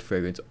not put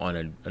fragrance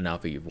on an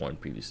outfit you've worn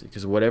previously.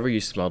 Because whatever you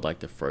smelled like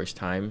the first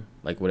time,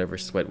 like whatever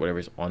sweat,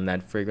 whatever's on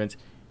that fragrance,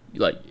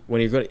 like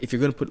if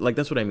you're going to put, like,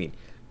 that's what I mean.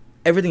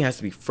 Everything has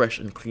to be fresh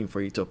and clean for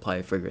you to apply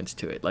a fragrance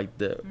to it.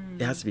 Like it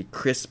has to be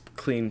crisp,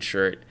 clean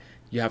shirt.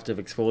 You have to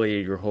have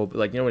exfoliated your whole,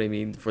 like, you know what I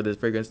mean? For the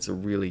fragrance to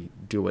really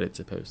do what it's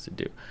supposed to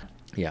do.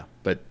 Yeah,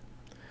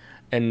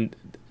 and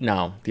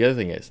now, the other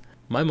thing is,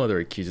 my mother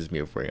accuses me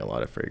of wearing a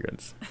lot of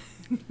fragrance.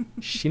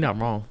 She not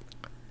wrong.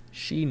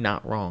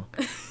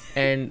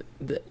 And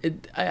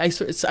I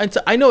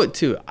know it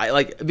too.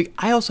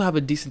 I also have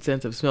a decent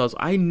sense of smells.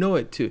 I know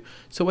it too.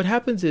 So what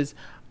happens is,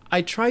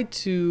 I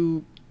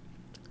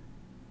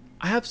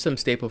have some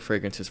staple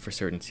fragrances for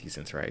certain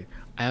seasons, right?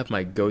 I have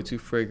my go-to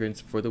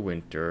fragrance for the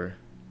winter.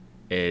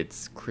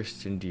 It's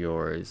Christian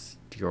Dior's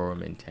Dior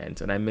Homme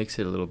Intense, and I mix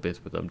it a little bit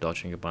with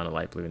Dolce & Gabbana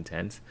Light Blue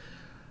Intense.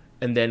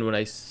 And then when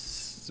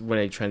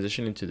I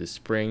transition into the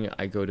spring,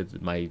 I go to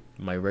my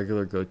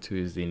regular go-to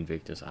is the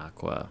Invictus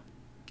Aqua.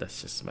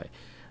 That's just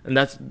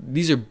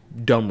these are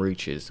dumb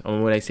reaches. I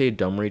mean, when I say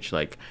dumb reach,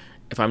 like,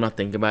 if I'm not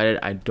thinking about it,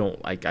 I don't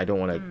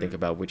want to think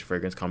about which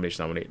fragrance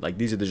combination I want to. Like,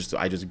 these are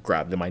I just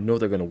grab them. I know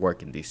they're going to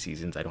work in these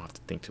seasons. I don't have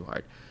to think too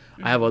hard.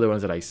 I have other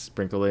ones that I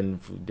sprinkle in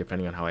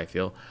depending on how I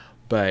feel.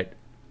 But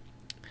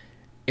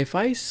if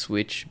I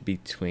switch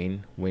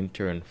between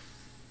winter and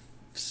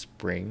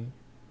spring,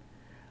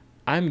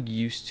 I'm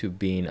used to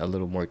being a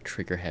little more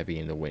trigger heavy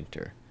in the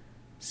winter,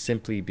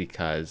 simply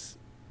because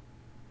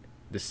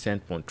the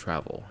scent won't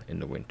travel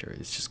in the winter.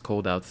 It's just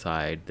cold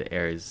outside. The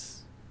air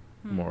is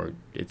more,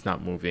 it's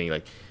not moving.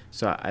 Like,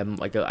 so I'm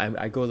like,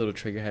 I go a little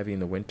trigger heavy in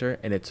the winter,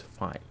 and it's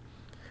fine.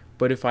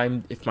 But if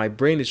my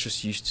brain is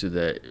just used to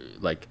the,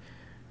 like,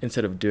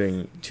 instead of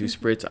doing 2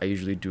 spritz, I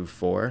usually do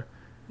 4.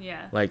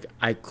 Yeah. Like,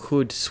 I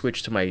could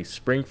switch to my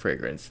spring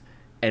fragrance,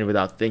 and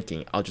without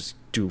thinking, I'll just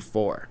do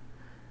 4.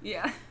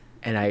 Yeah.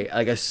 And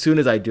as soon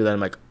as I do that,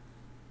 I'm like,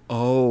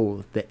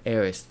 oh, the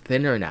air is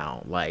thinner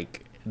now.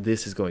 Like,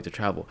 this is going to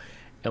travel.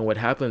 And what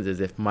happens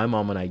is, if my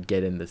mom and I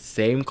get in the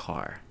same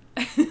car,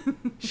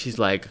 she's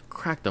like,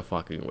 crack the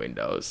fucking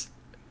windows.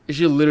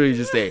 She'll literally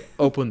just say,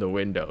 open the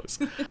windows.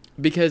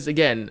 Because,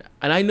 again,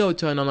 and I know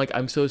too, and I'm like,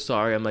 I'm so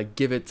sorry. I'm like,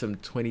 give it some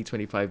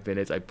 20-25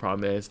 minutes. I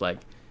promise. Like,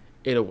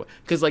 it'll,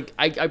 because, like,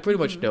 I pretty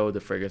much know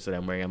the fragrance that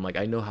I'm wearing. I'm like,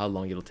 I know how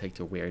long it'll take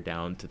to wear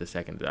down to the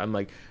second. I'm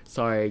like,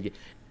 sorry.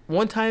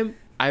 One time,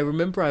 I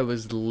remember I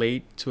was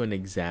late to an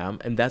exam,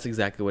 and that's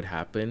exactly what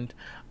happened.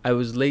 I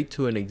was late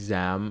to an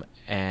exam,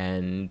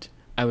 and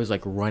I was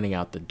like running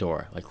out the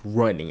door,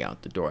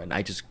 and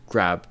I just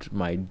grabbed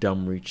my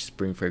Dumb Reach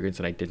spring fragrance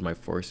and I did my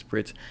 4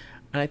 spritz,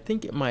 and I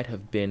think it might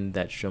have been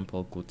that Jean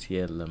Paul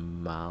Gaultier Le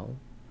Mal,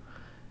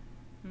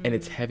 and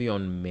it's heavy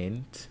on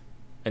mint,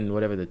 and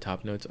whatever the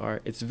top notes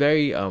are. It's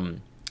very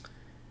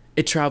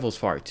it travels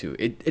far too.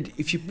 It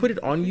if you put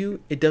it on you,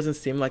 it doesn't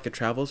seem like it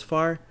travels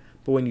far,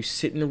 but when you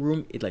sit in a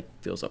room, it like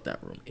fills up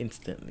that room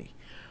instantly.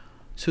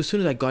 So as soon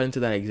as I got into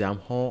that exam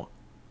hall,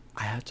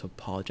 I had to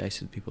apologize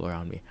to the people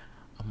around me.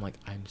 I'm like,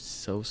 I'm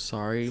so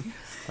sorry.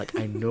 Like,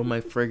 I know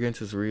my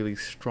fragrance is really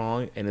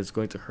strong and it's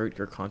going to hurt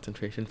your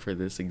concentration for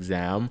this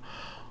exam,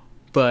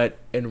 but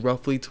in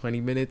roughly 20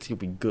 minutes, you'll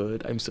be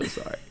good. I'm so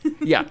sorry.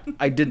 Yeah,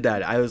 I did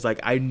that. I was like,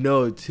 I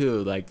know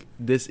too, like,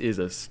 this is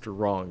a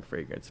strong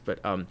fragrance.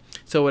 But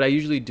so what I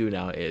usually do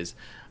now is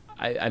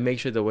I make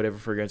sure that whatever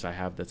fragrance I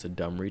have that's a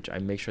Dumb Reach, I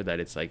make sure that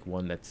it's like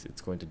one that's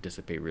it's going to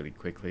dissipate really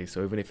quickly.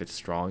 So even if it's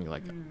strong,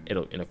 like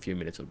it'll in a few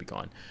minutes it'll be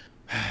gone.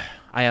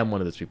 I am one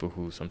of those people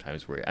who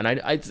sometimes worry, and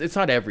I it's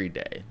not every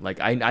day. Like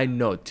I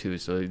know too.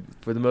 So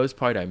for the most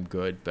part, I'm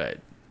good, but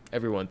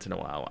every once in a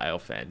while I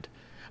offend.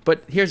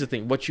 But here's the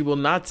thing: what you will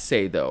not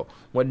say though,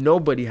 what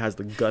nobody has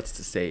the guts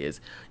to say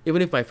is,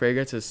 even if my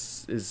fragrance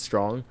is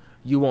strong,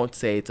 you won't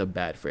say it's a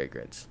bad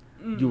fragrance.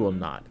 You will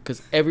not,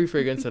 because every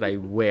fragrance that I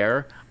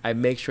wear, I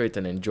make sure it's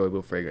an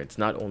enjoyable fragrance.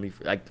 Not only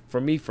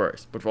for me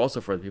first, but also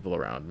for the people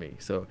around me.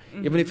 So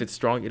even if it's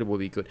strong, it will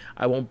be good.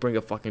 I won't bring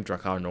a fucking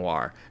Drakkar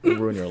Noir and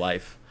ruin your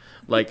life,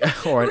 like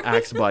or an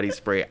Axe body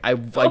spray. I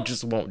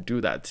just won't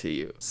do that to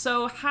you.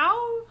 So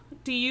how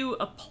do you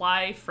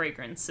apply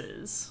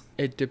fragrances?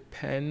 It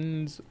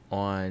depends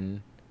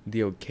on the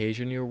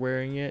occasion you're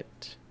wearing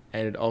it,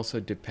 and it also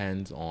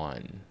depends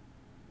on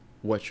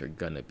what you're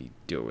gonna be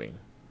doing.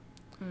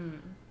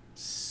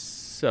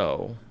 So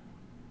so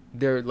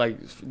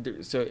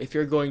if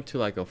you're going to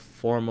like a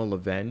formal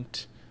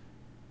event,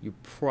 you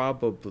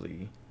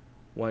probably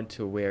want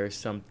to wear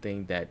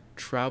something that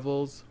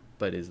travels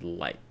but is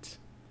light.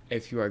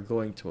 If you are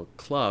going to a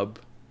club,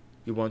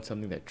 you want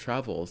something that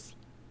travels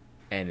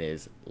and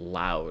is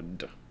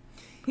loud.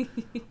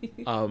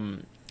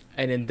 And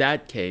in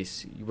that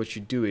case, what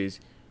you do is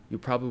you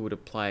probably would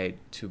apply it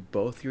to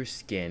both your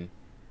skin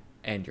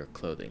and your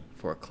clothing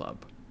for a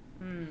club.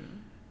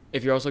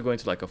 If you're also going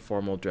to like a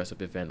formal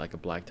dress-up event, like a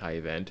black tie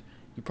event,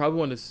 you probably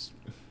want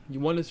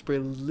to spray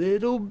a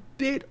little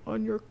bit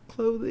on your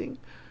clothing,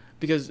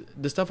 because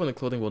the stuff on the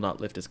clothing will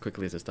not lift as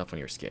quickly as the stuff on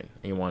your skin,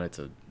 and you want it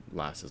to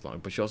last as long.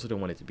 But you also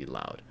don't want it to be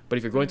loud. But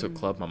if you're going to a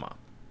club, mama,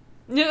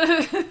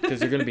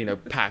 because you're going to be in a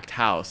packed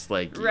house,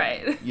 like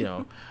right, you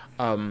know.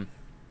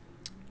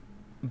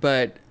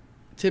 But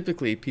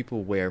typically,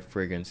 people wear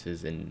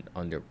fragrances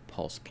on their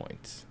pulse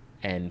points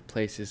and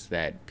places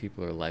that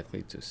people are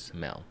likely to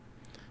smell.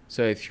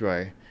 So if you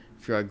are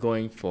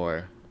going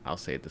for, I'll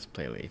say this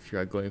plainly, if you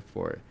are going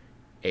for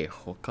a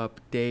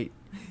hookup date,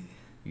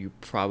 you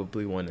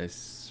probably want to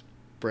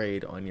spray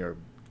it on your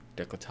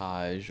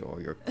décolletage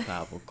or your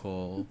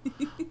clavicle.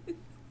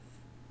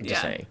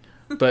 Just saying.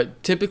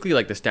 But typically,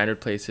 like the standard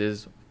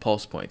places,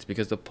 pulse points,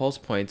 because the pulse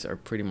points are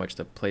pretty much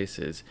the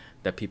places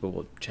that people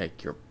will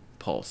check your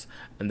pulse,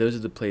 and those are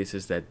the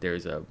places that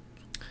there's an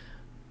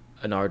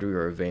artery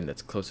or a vein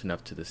that's close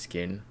enough to the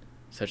skin,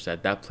 such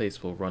that that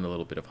place will run a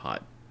little bit of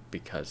hot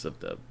because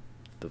of the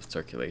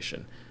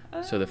circulation.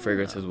 So the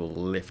fragrances will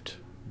lift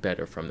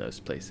better from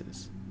those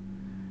places,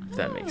 if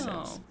that makes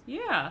sense.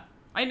 Yeah.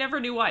 I never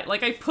knew why.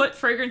 Like, I put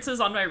fragrances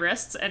on my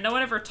wrists, and no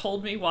one ever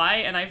told me why,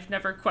 and I've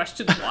never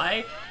questioned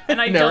why. And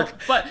I I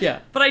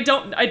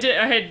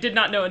did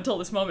not know until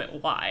this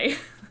moment why.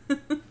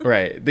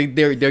 Right.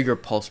 They're your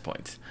pulse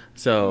points.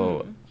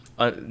 So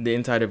the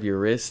inside of your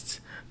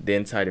wrists, the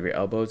inside of your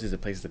elbows is the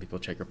places that people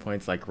check your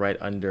points, like right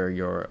under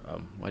your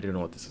I don't know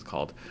what this is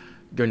called,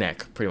 your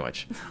neck, pretty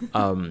much,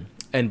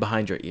 and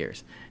behind your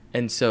ears.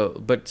 And so,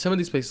 but some of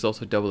these places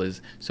also double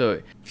as,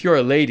 so if you're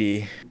a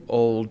lady,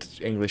 old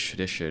English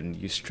tradition,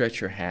 you stretch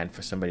your hand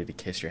for somebody to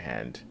kiss your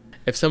hand.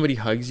 If somebody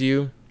hugs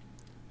you,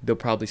 they'll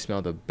probably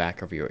smell the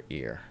back of your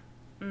ear.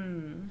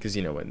 Because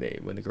you know when they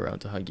go around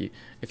to hug you,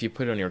 if you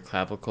put it on your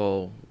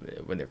clavicle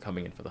when they're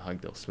coming in for the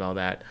hug, they'll smell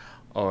that.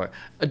 Or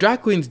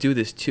drag queens do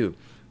this too.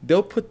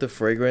 They'll put the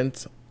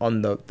fragrance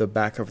on the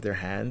back of their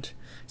hand,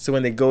 so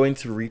when they go in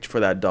to reach for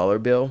that dollar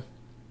bill,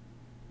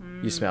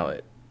 you smell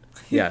it.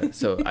 Yeah.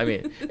 So I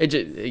mean,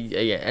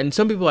 and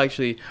some people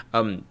actually,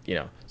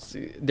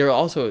 there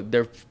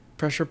are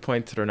pressure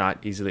points that are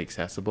not easily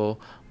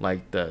accessible,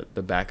 like the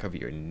back of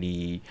your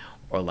knee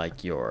or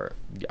like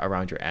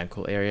around your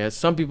ankle area.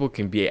 Some people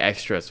can be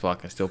extra as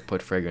fuck and still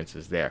put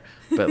fragrances there,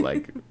 but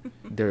like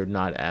they're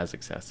not as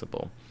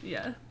accessible.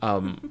 Yeah.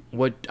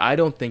 What I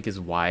don't think is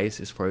wise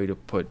is for you to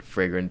put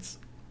fragrance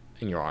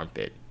in your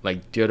armpit.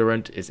 Like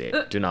deodorant is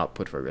it. Do not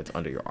put fragrance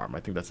under your arm.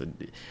 I think that's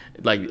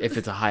if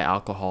it's a high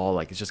alcohol,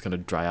 like it's just gonna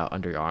dry out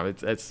under your arm.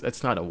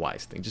 It's not a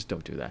wise thing. Just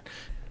don't do that.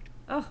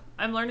 Oh,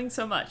 I'm learning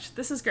so much.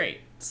 This is great.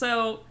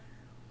 So,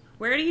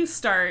 where do you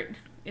start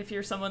if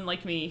you're someone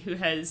like me who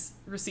has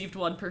received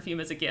one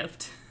perfume as a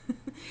gift?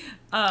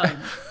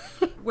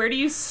 Where do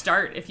you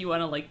start if you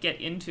want to like get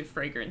into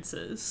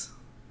fragrances?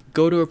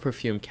 Go to a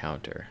perfume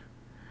counter,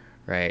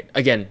 right?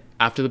 Again,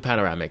 after the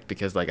panoramic,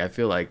 because like I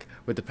feel like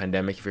with the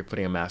pandemic, if you're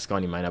putting a mask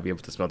on, you might not be able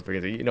to smell the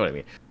fragrance. You know what I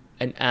mean?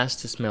 And ask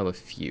to smell a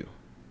few.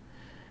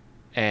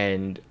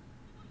 And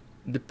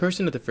the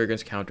person at the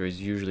fragrance counter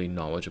is usually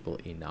knowledgeable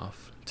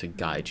enough to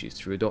guide you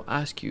through. They'll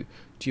ask you,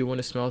 do you want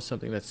to smell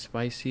something that's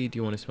spicy? Do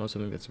you want to smell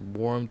something that's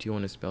warm? Do you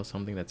want to smell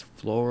something that's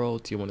floral?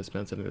 Do you want to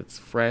smell something that's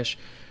fresh?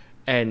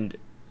 And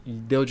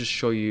they'll just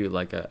show you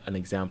like an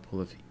example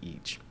of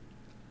each.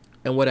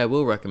 And what I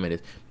will recommend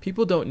is,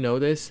 people don't know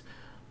this,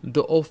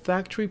 the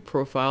olfactory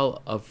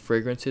profile of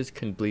fragrances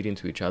can bleed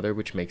into each other,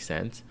 which makes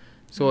sense.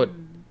 So what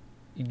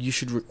you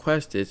should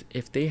request is,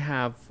 if they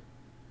have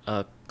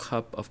a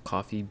cup of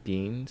coffee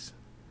beans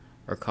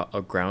or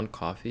ground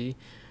coffee,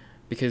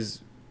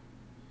 because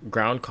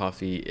ground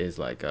coffee is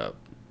like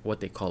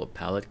what they call a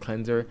palate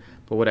cleanser,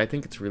 but what I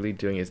think it's really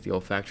doing is the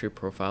olfactory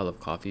profile of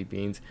coffee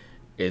beans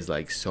is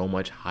like so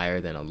much higher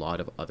than a lot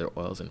of other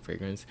oils and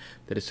fragrance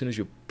that as soon as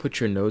you put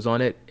your nose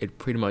on it, it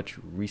pretty much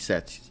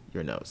resets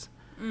your nose.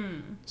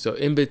 So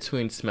in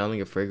between smelling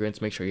a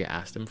fragrance, make sure you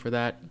ask them for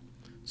that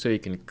so you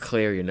can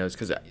clear your nose,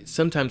 because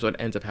sometimes what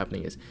ends up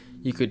happening is,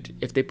 you could,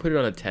 if they put it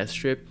on a test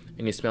strip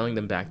and you're smelling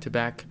them back to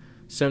back,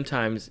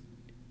 sometimes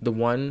the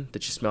one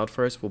that you smelled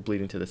first will bleed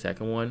into the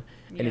second one.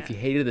 And if you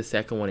hated the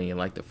second one and you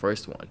like the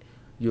first one,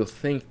 you'll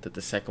think that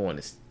the second one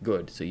is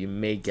good, so you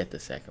may get the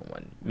second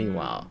one.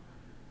 Meanwhile,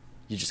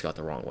 you just got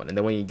the wrong one. And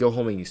then when you go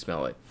home and you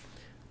smell it.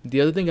 The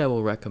other thing I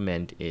will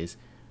recommend is,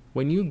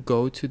 when you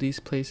go to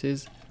these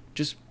places,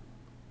 just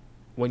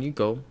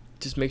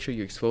make sure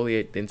you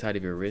exfoliate the inside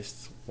of your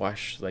wrists,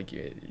 wash like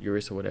your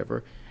wrists or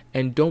whatever,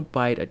 and don't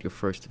buy it at your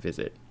first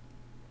visit.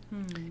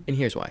 And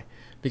here's why.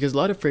 Because a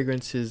lot of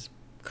fragrances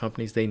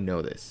companies, they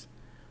know this.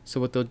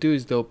 So what they'll do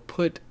is they'll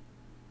put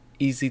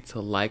easy to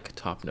like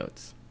top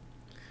notes.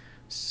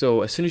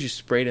 So as soon as you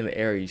spray it in the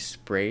air, you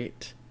spray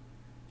it,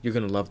 you're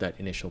going to love that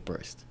initial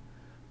burst.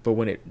 But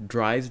when it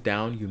dries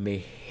down, you may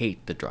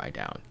hate the dry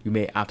down. You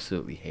may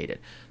absolutely hate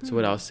it. So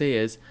what I'll say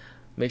is,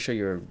 make sure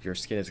your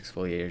skin is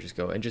exfoliated. Just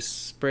go and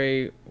just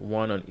spray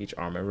one on each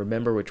arm, and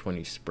remember which one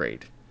you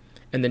sprayed.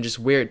 And then just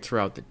wear it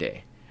throughout the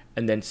day.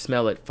 And then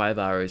smell it 5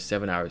 hours,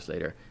 7 hours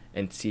later,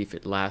 and see if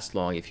it lasts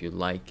long, if you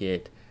like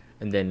it.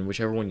 And then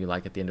whichever one you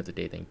like at the end of the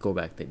day, then go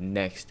back the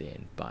next day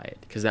and buy it.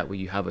 Because that way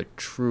you have a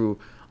true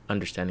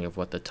understanding of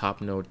what the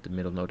top note, the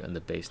middle note, and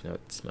the base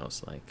note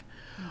smells like.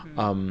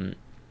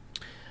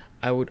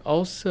 I would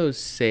also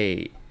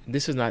say,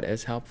 this is not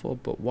as helpful,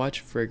 but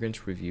watch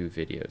fragrance review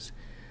videos.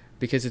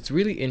 Because it's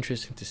really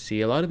interesting to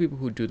see a lot of people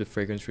who do the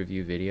fragrance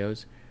review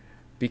videos,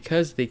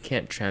 because they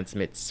can't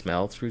transmit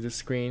smell through the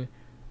screen,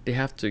 they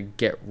have to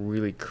get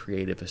really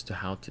creative as to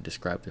how to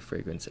describe the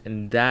fragrance.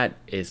 And that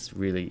is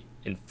really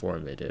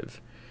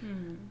informative.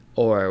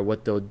 Or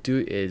what they'll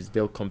do is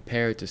they'll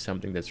compare it to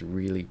something that's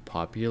really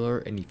popular.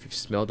 And if you've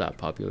smelled that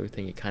popular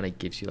thing, it kind of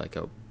gives you like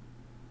a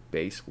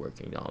base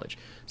working knowledge.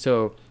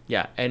 So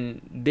yeah,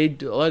 and they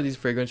do, a lot of these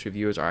fragrance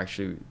reviewers are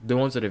actually the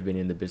ones that have been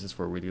in the business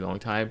for a really long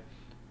time.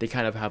 They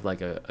kind of have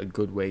like a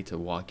good way to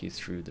walk you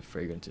through the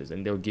fragrances,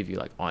 and they'll give you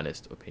like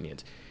honest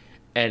opinions.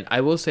 And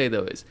I will say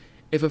though is,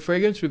 if a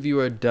fragrance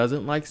reviewer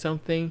doesn't like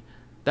something,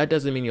 that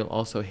doesn't mean you'll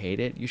also hate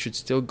it. You should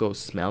still go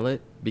smell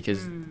it,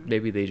 because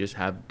maybe they just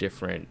have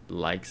different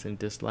likes and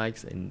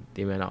dislikes, and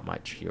they may not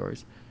match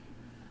yours.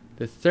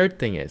 The third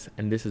thing is,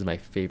 and this is my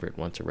favorite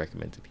one to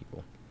recommend to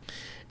people,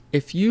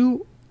 if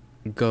you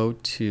go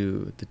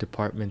to the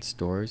department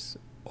stores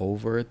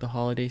over the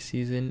holiday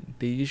season,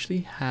 they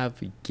usually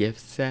have gift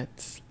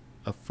sets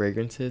of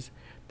fragrances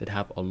that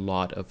have a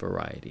lot of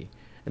variety.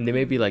 And they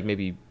may be like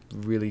maybe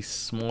really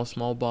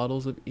small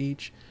bottles of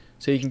each.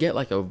 So you can get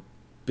like a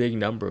big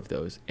number of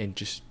those and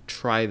just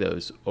try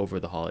those over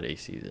the holiday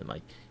season.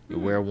 Like you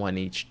wear one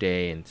each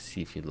day and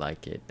see if you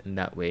like it. And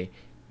that way,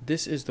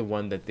 this is the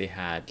one that they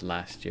had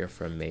last year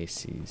from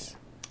Macy's.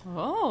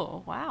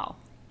 Oh, wow.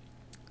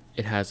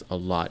 It has a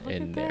lot Look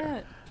in at there.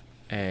 that.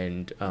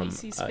 And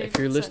Macy's if you're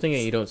favorite listening and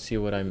sets. you don't see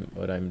what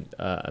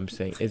I'm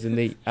saying, is in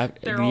the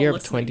They're all year of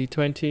listening.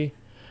 2020.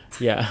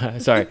 Yeah,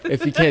 sorry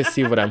if you can't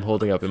see what I'm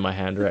holding up in my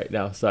hand right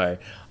now. Sorry.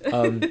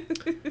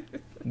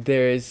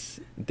 There's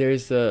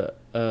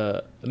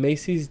a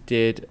Macy's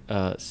did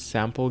a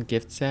sample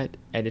gift set,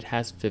 and it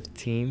has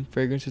 15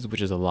 fragrances,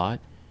 which is a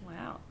lot.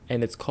 Wow.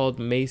 And it's called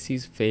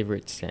Macy's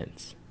Favorite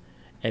Scents,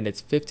 and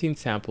it's 15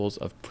 samples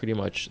of pretty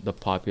much the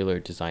popular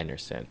designer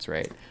scents,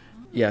 right?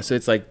 Yeah, so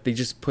it's like they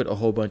just put a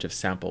whole bunch of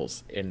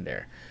samples in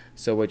there.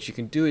 So what you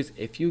can do is,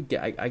 if you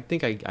get, I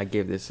think I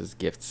gave this as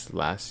gifts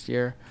last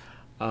year.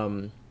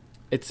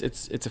 It's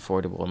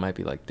affordable. It might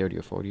be like $30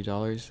 or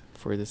 $40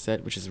 for the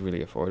set, which is really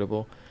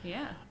affordable.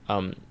 Yeah.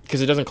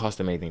 Because it doesn't cost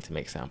them anything to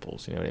make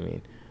samples. You know what I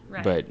mean?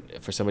 Right.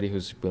 But for somebody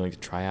who's willing to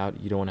try out,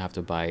 you don't want to have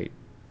to buy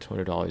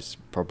 $200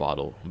 per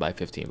bottle and buy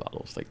 15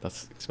 bottles. Like,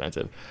 that's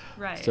expensive.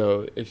 Right.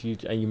 So if you,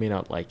 and you may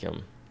not like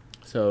them,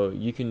 so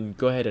you can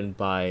go ahead and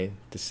buy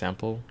the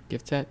sample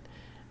gift set,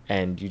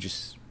 and you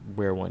just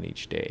wear one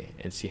each day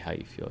and see how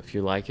you feel. If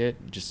you like it,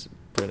 just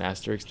put an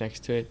asterisk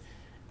next to it.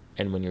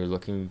 And when you're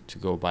looking to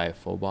go buy a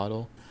full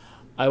bottle,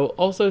 I will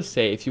also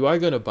say, if you are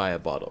going to buy a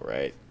bottle,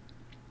 right?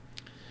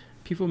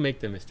 People make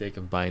the mistake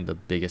of buying the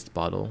biggest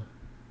bottle.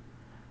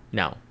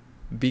 Now,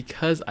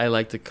 because I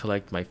like to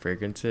collect my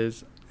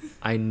fragrances,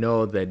 I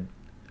know that,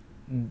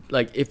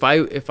 like, if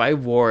I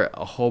wore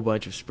a whole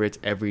bunch of spritz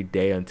every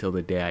day until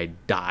the day I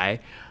die,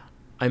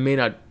 I may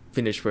not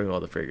finish wearing all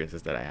the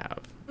fragrances that I have.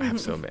 I have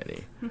so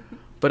many.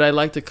 But I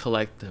like to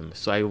collect them,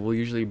 so I will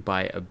usually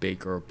buy a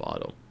bigger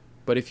bottle.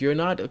 But if you're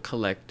not a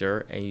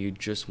collector and you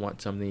just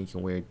want something you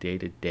can wear day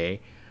to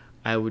day,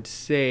 I would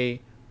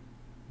say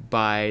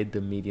buy the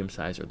medium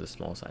size or the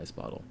small size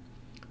bottle.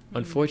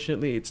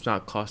 Unfortunately, it's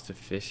not cost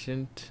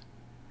efficient.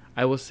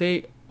 I will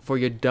say for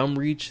your dumb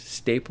reach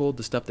staple,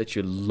 the stuff that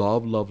you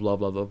love,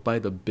 buy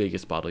the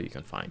biggest bottle you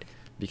can find,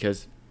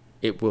 because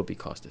it will be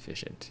cost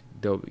efficient.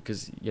 Though,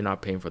 because you're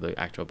not paying for the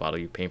actual bottle,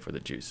 you're paying for the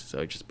juice.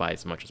 So just buy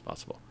as much as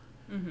possible.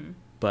 Mm-hmm.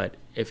 But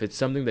if it's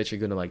something that you're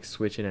going to like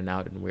switch in and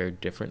out and wear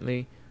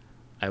differently,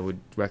 I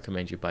would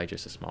recommend you buy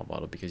just a small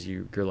bottle, because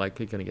you're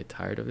likely going to get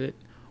tired of it,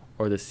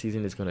 or the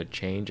season is going to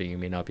change and you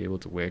may not be able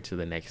to wear it to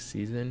the next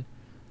season.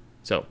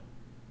 So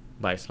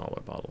buy a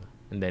smaller bottle.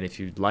 And then if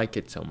you like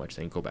it so much,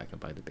 then go back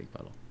and buy the big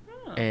bottle.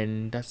 Oh.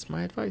 And that's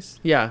my advice.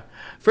 Yeah.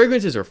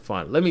 Fragrances are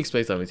fun. Let me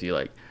explain something to you.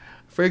 Like,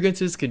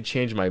 fragrances can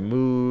change my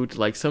mood.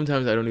 Like,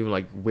 sometimes I don't even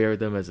like wear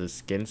them as a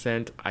skin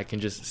scent. I can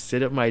just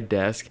sit at my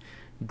desk,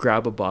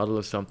 grab a bottle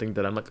of something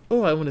that I'm like,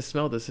 oh, I want to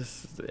smell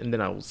this, and then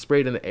I'll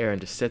spray it in the air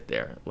and just sit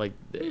there. Like,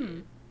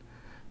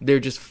 they're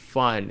just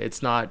fun.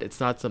 It's not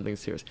something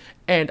serious.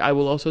 And I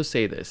will also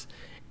say this: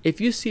 if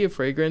you see a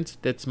fragrance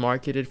that's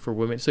marketed for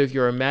women, so if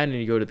you're a man and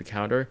you go to the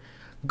counter,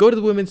 go to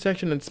the women's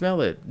section and smell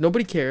it.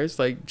 Nobody cares.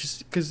 Like,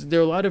 just because there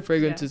are a lot of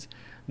fragrances,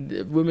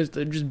 women's,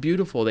 they're just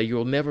beautiful, that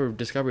you'll never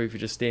discover if you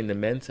just stay in the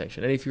men's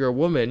section. And if you're a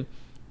woman,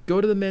 go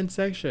to the men's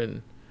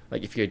section.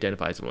 Like, if you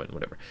identify as a woman,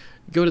 whatever,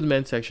 go to the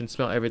men's section,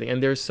 smell everything.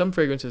 And there's some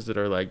fragrances that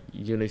are like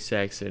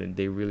unisex and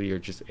they really are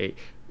just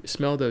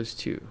smell those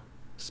too.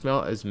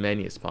 Smell as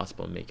many as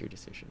possible and make your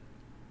decision.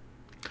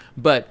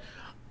 But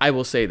I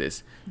will say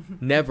this: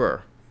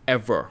 never,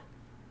 ever,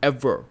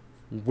 ever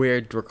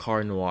wear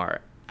Drakkar Noir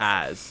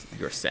as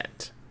your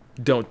scent.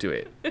 Don't do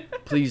it.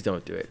 Please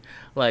don't do it.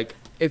 Like,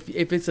 if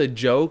it's a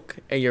joke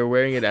and you're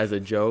wearing it as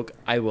a joke,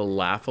 I will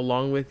laugh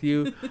along with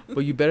you.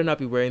 But you better not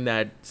be wearing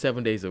that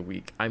 7 days a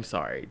week. I'm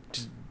sorry.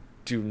 Just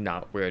do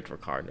not wear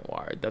Drakkar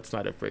Noir. That's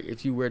not a fragrance.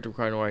 If you wear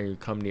Drakkar Noir and you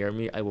come near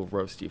me, I will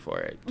roast you for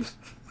it. Just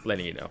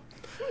letting you know.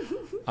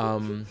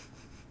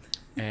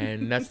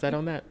 And that's that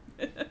on that.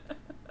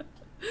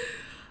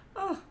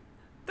 Oh,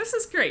 this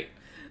is great.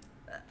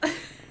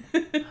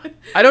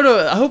 I don't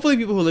know. Hopefully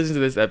people who listen to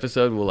this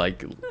episode will,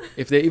 like,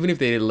 even if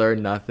they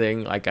learn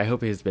nothing, like, I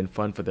hope it has been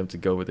fun for them to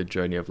go with the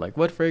journey of like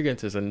what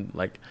fragrances, and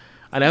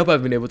I hope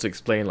I've been able to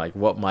explain like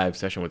what my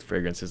obsession with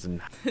fragrances and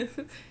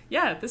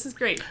yeah, this is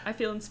great. I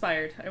feel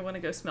inspired. I want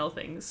to go smell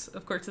things.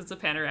 Of course, it's a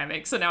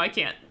panoramic, so now I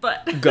can't.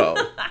 But go.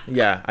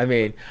 Yeah, I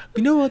mean,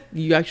 you know what?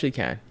 You actually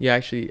can. You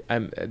actually,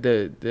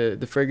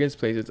 the fragrance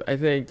places, I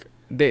think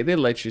they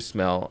let you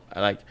smell.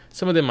 Like,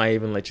 some of them might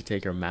even let you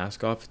take your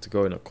mask off to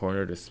go in a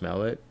corner to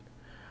smell it.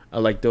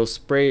 Like, they'll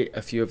spray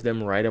a few of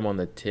them, write them on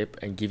the tip,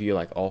 and give you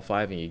like all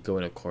 5, and you go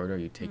in a corner,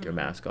 you take your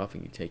mask off,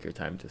 and you take your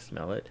time to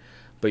smell it.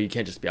 But you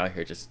can't just be out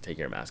here just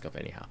taking your mask off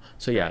anyhow.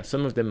 So yeah,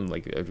 some of them,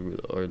 like,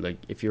 or like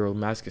if your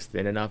mask is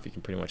thin enough, you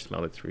can pretty much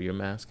smell it through your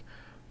mask.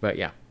 But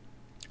yeah,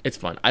 it's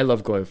fun. I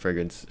love going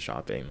fragrance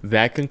shopping.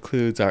 That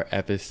concludes our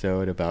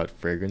episode about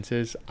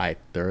fragrances. I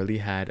thoroughly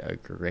had a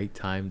great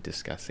time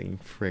discussing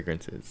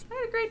fragrances. I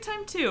had a great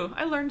time too.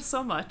 I learned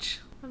so much.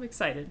 I'm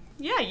excited.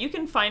 Yeah, you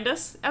can find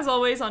us, as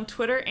always, on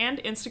Twitter and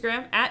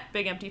Instagram at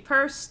Big Empty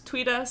Purse.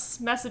 Tweet us,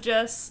 message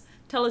us,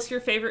 tell us your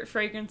favorite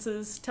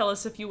fragrances. Tell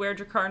us if you wear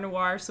Drakkar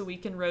Noir so we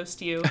can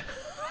roast you.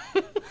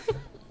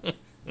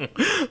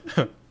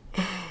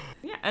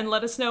 Yeah, and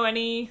let us know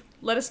any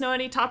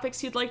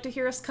topics you'd like to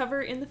hear us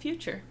cover in the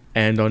future.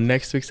 And on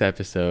next week's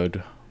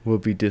episode, we'll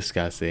be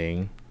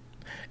discussing,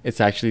 it's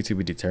actually to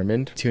be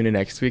determined. Tune in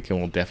next week and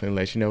we'll definitely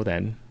let you know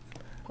then.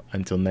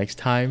 Until next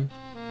time,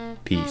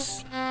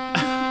 peace.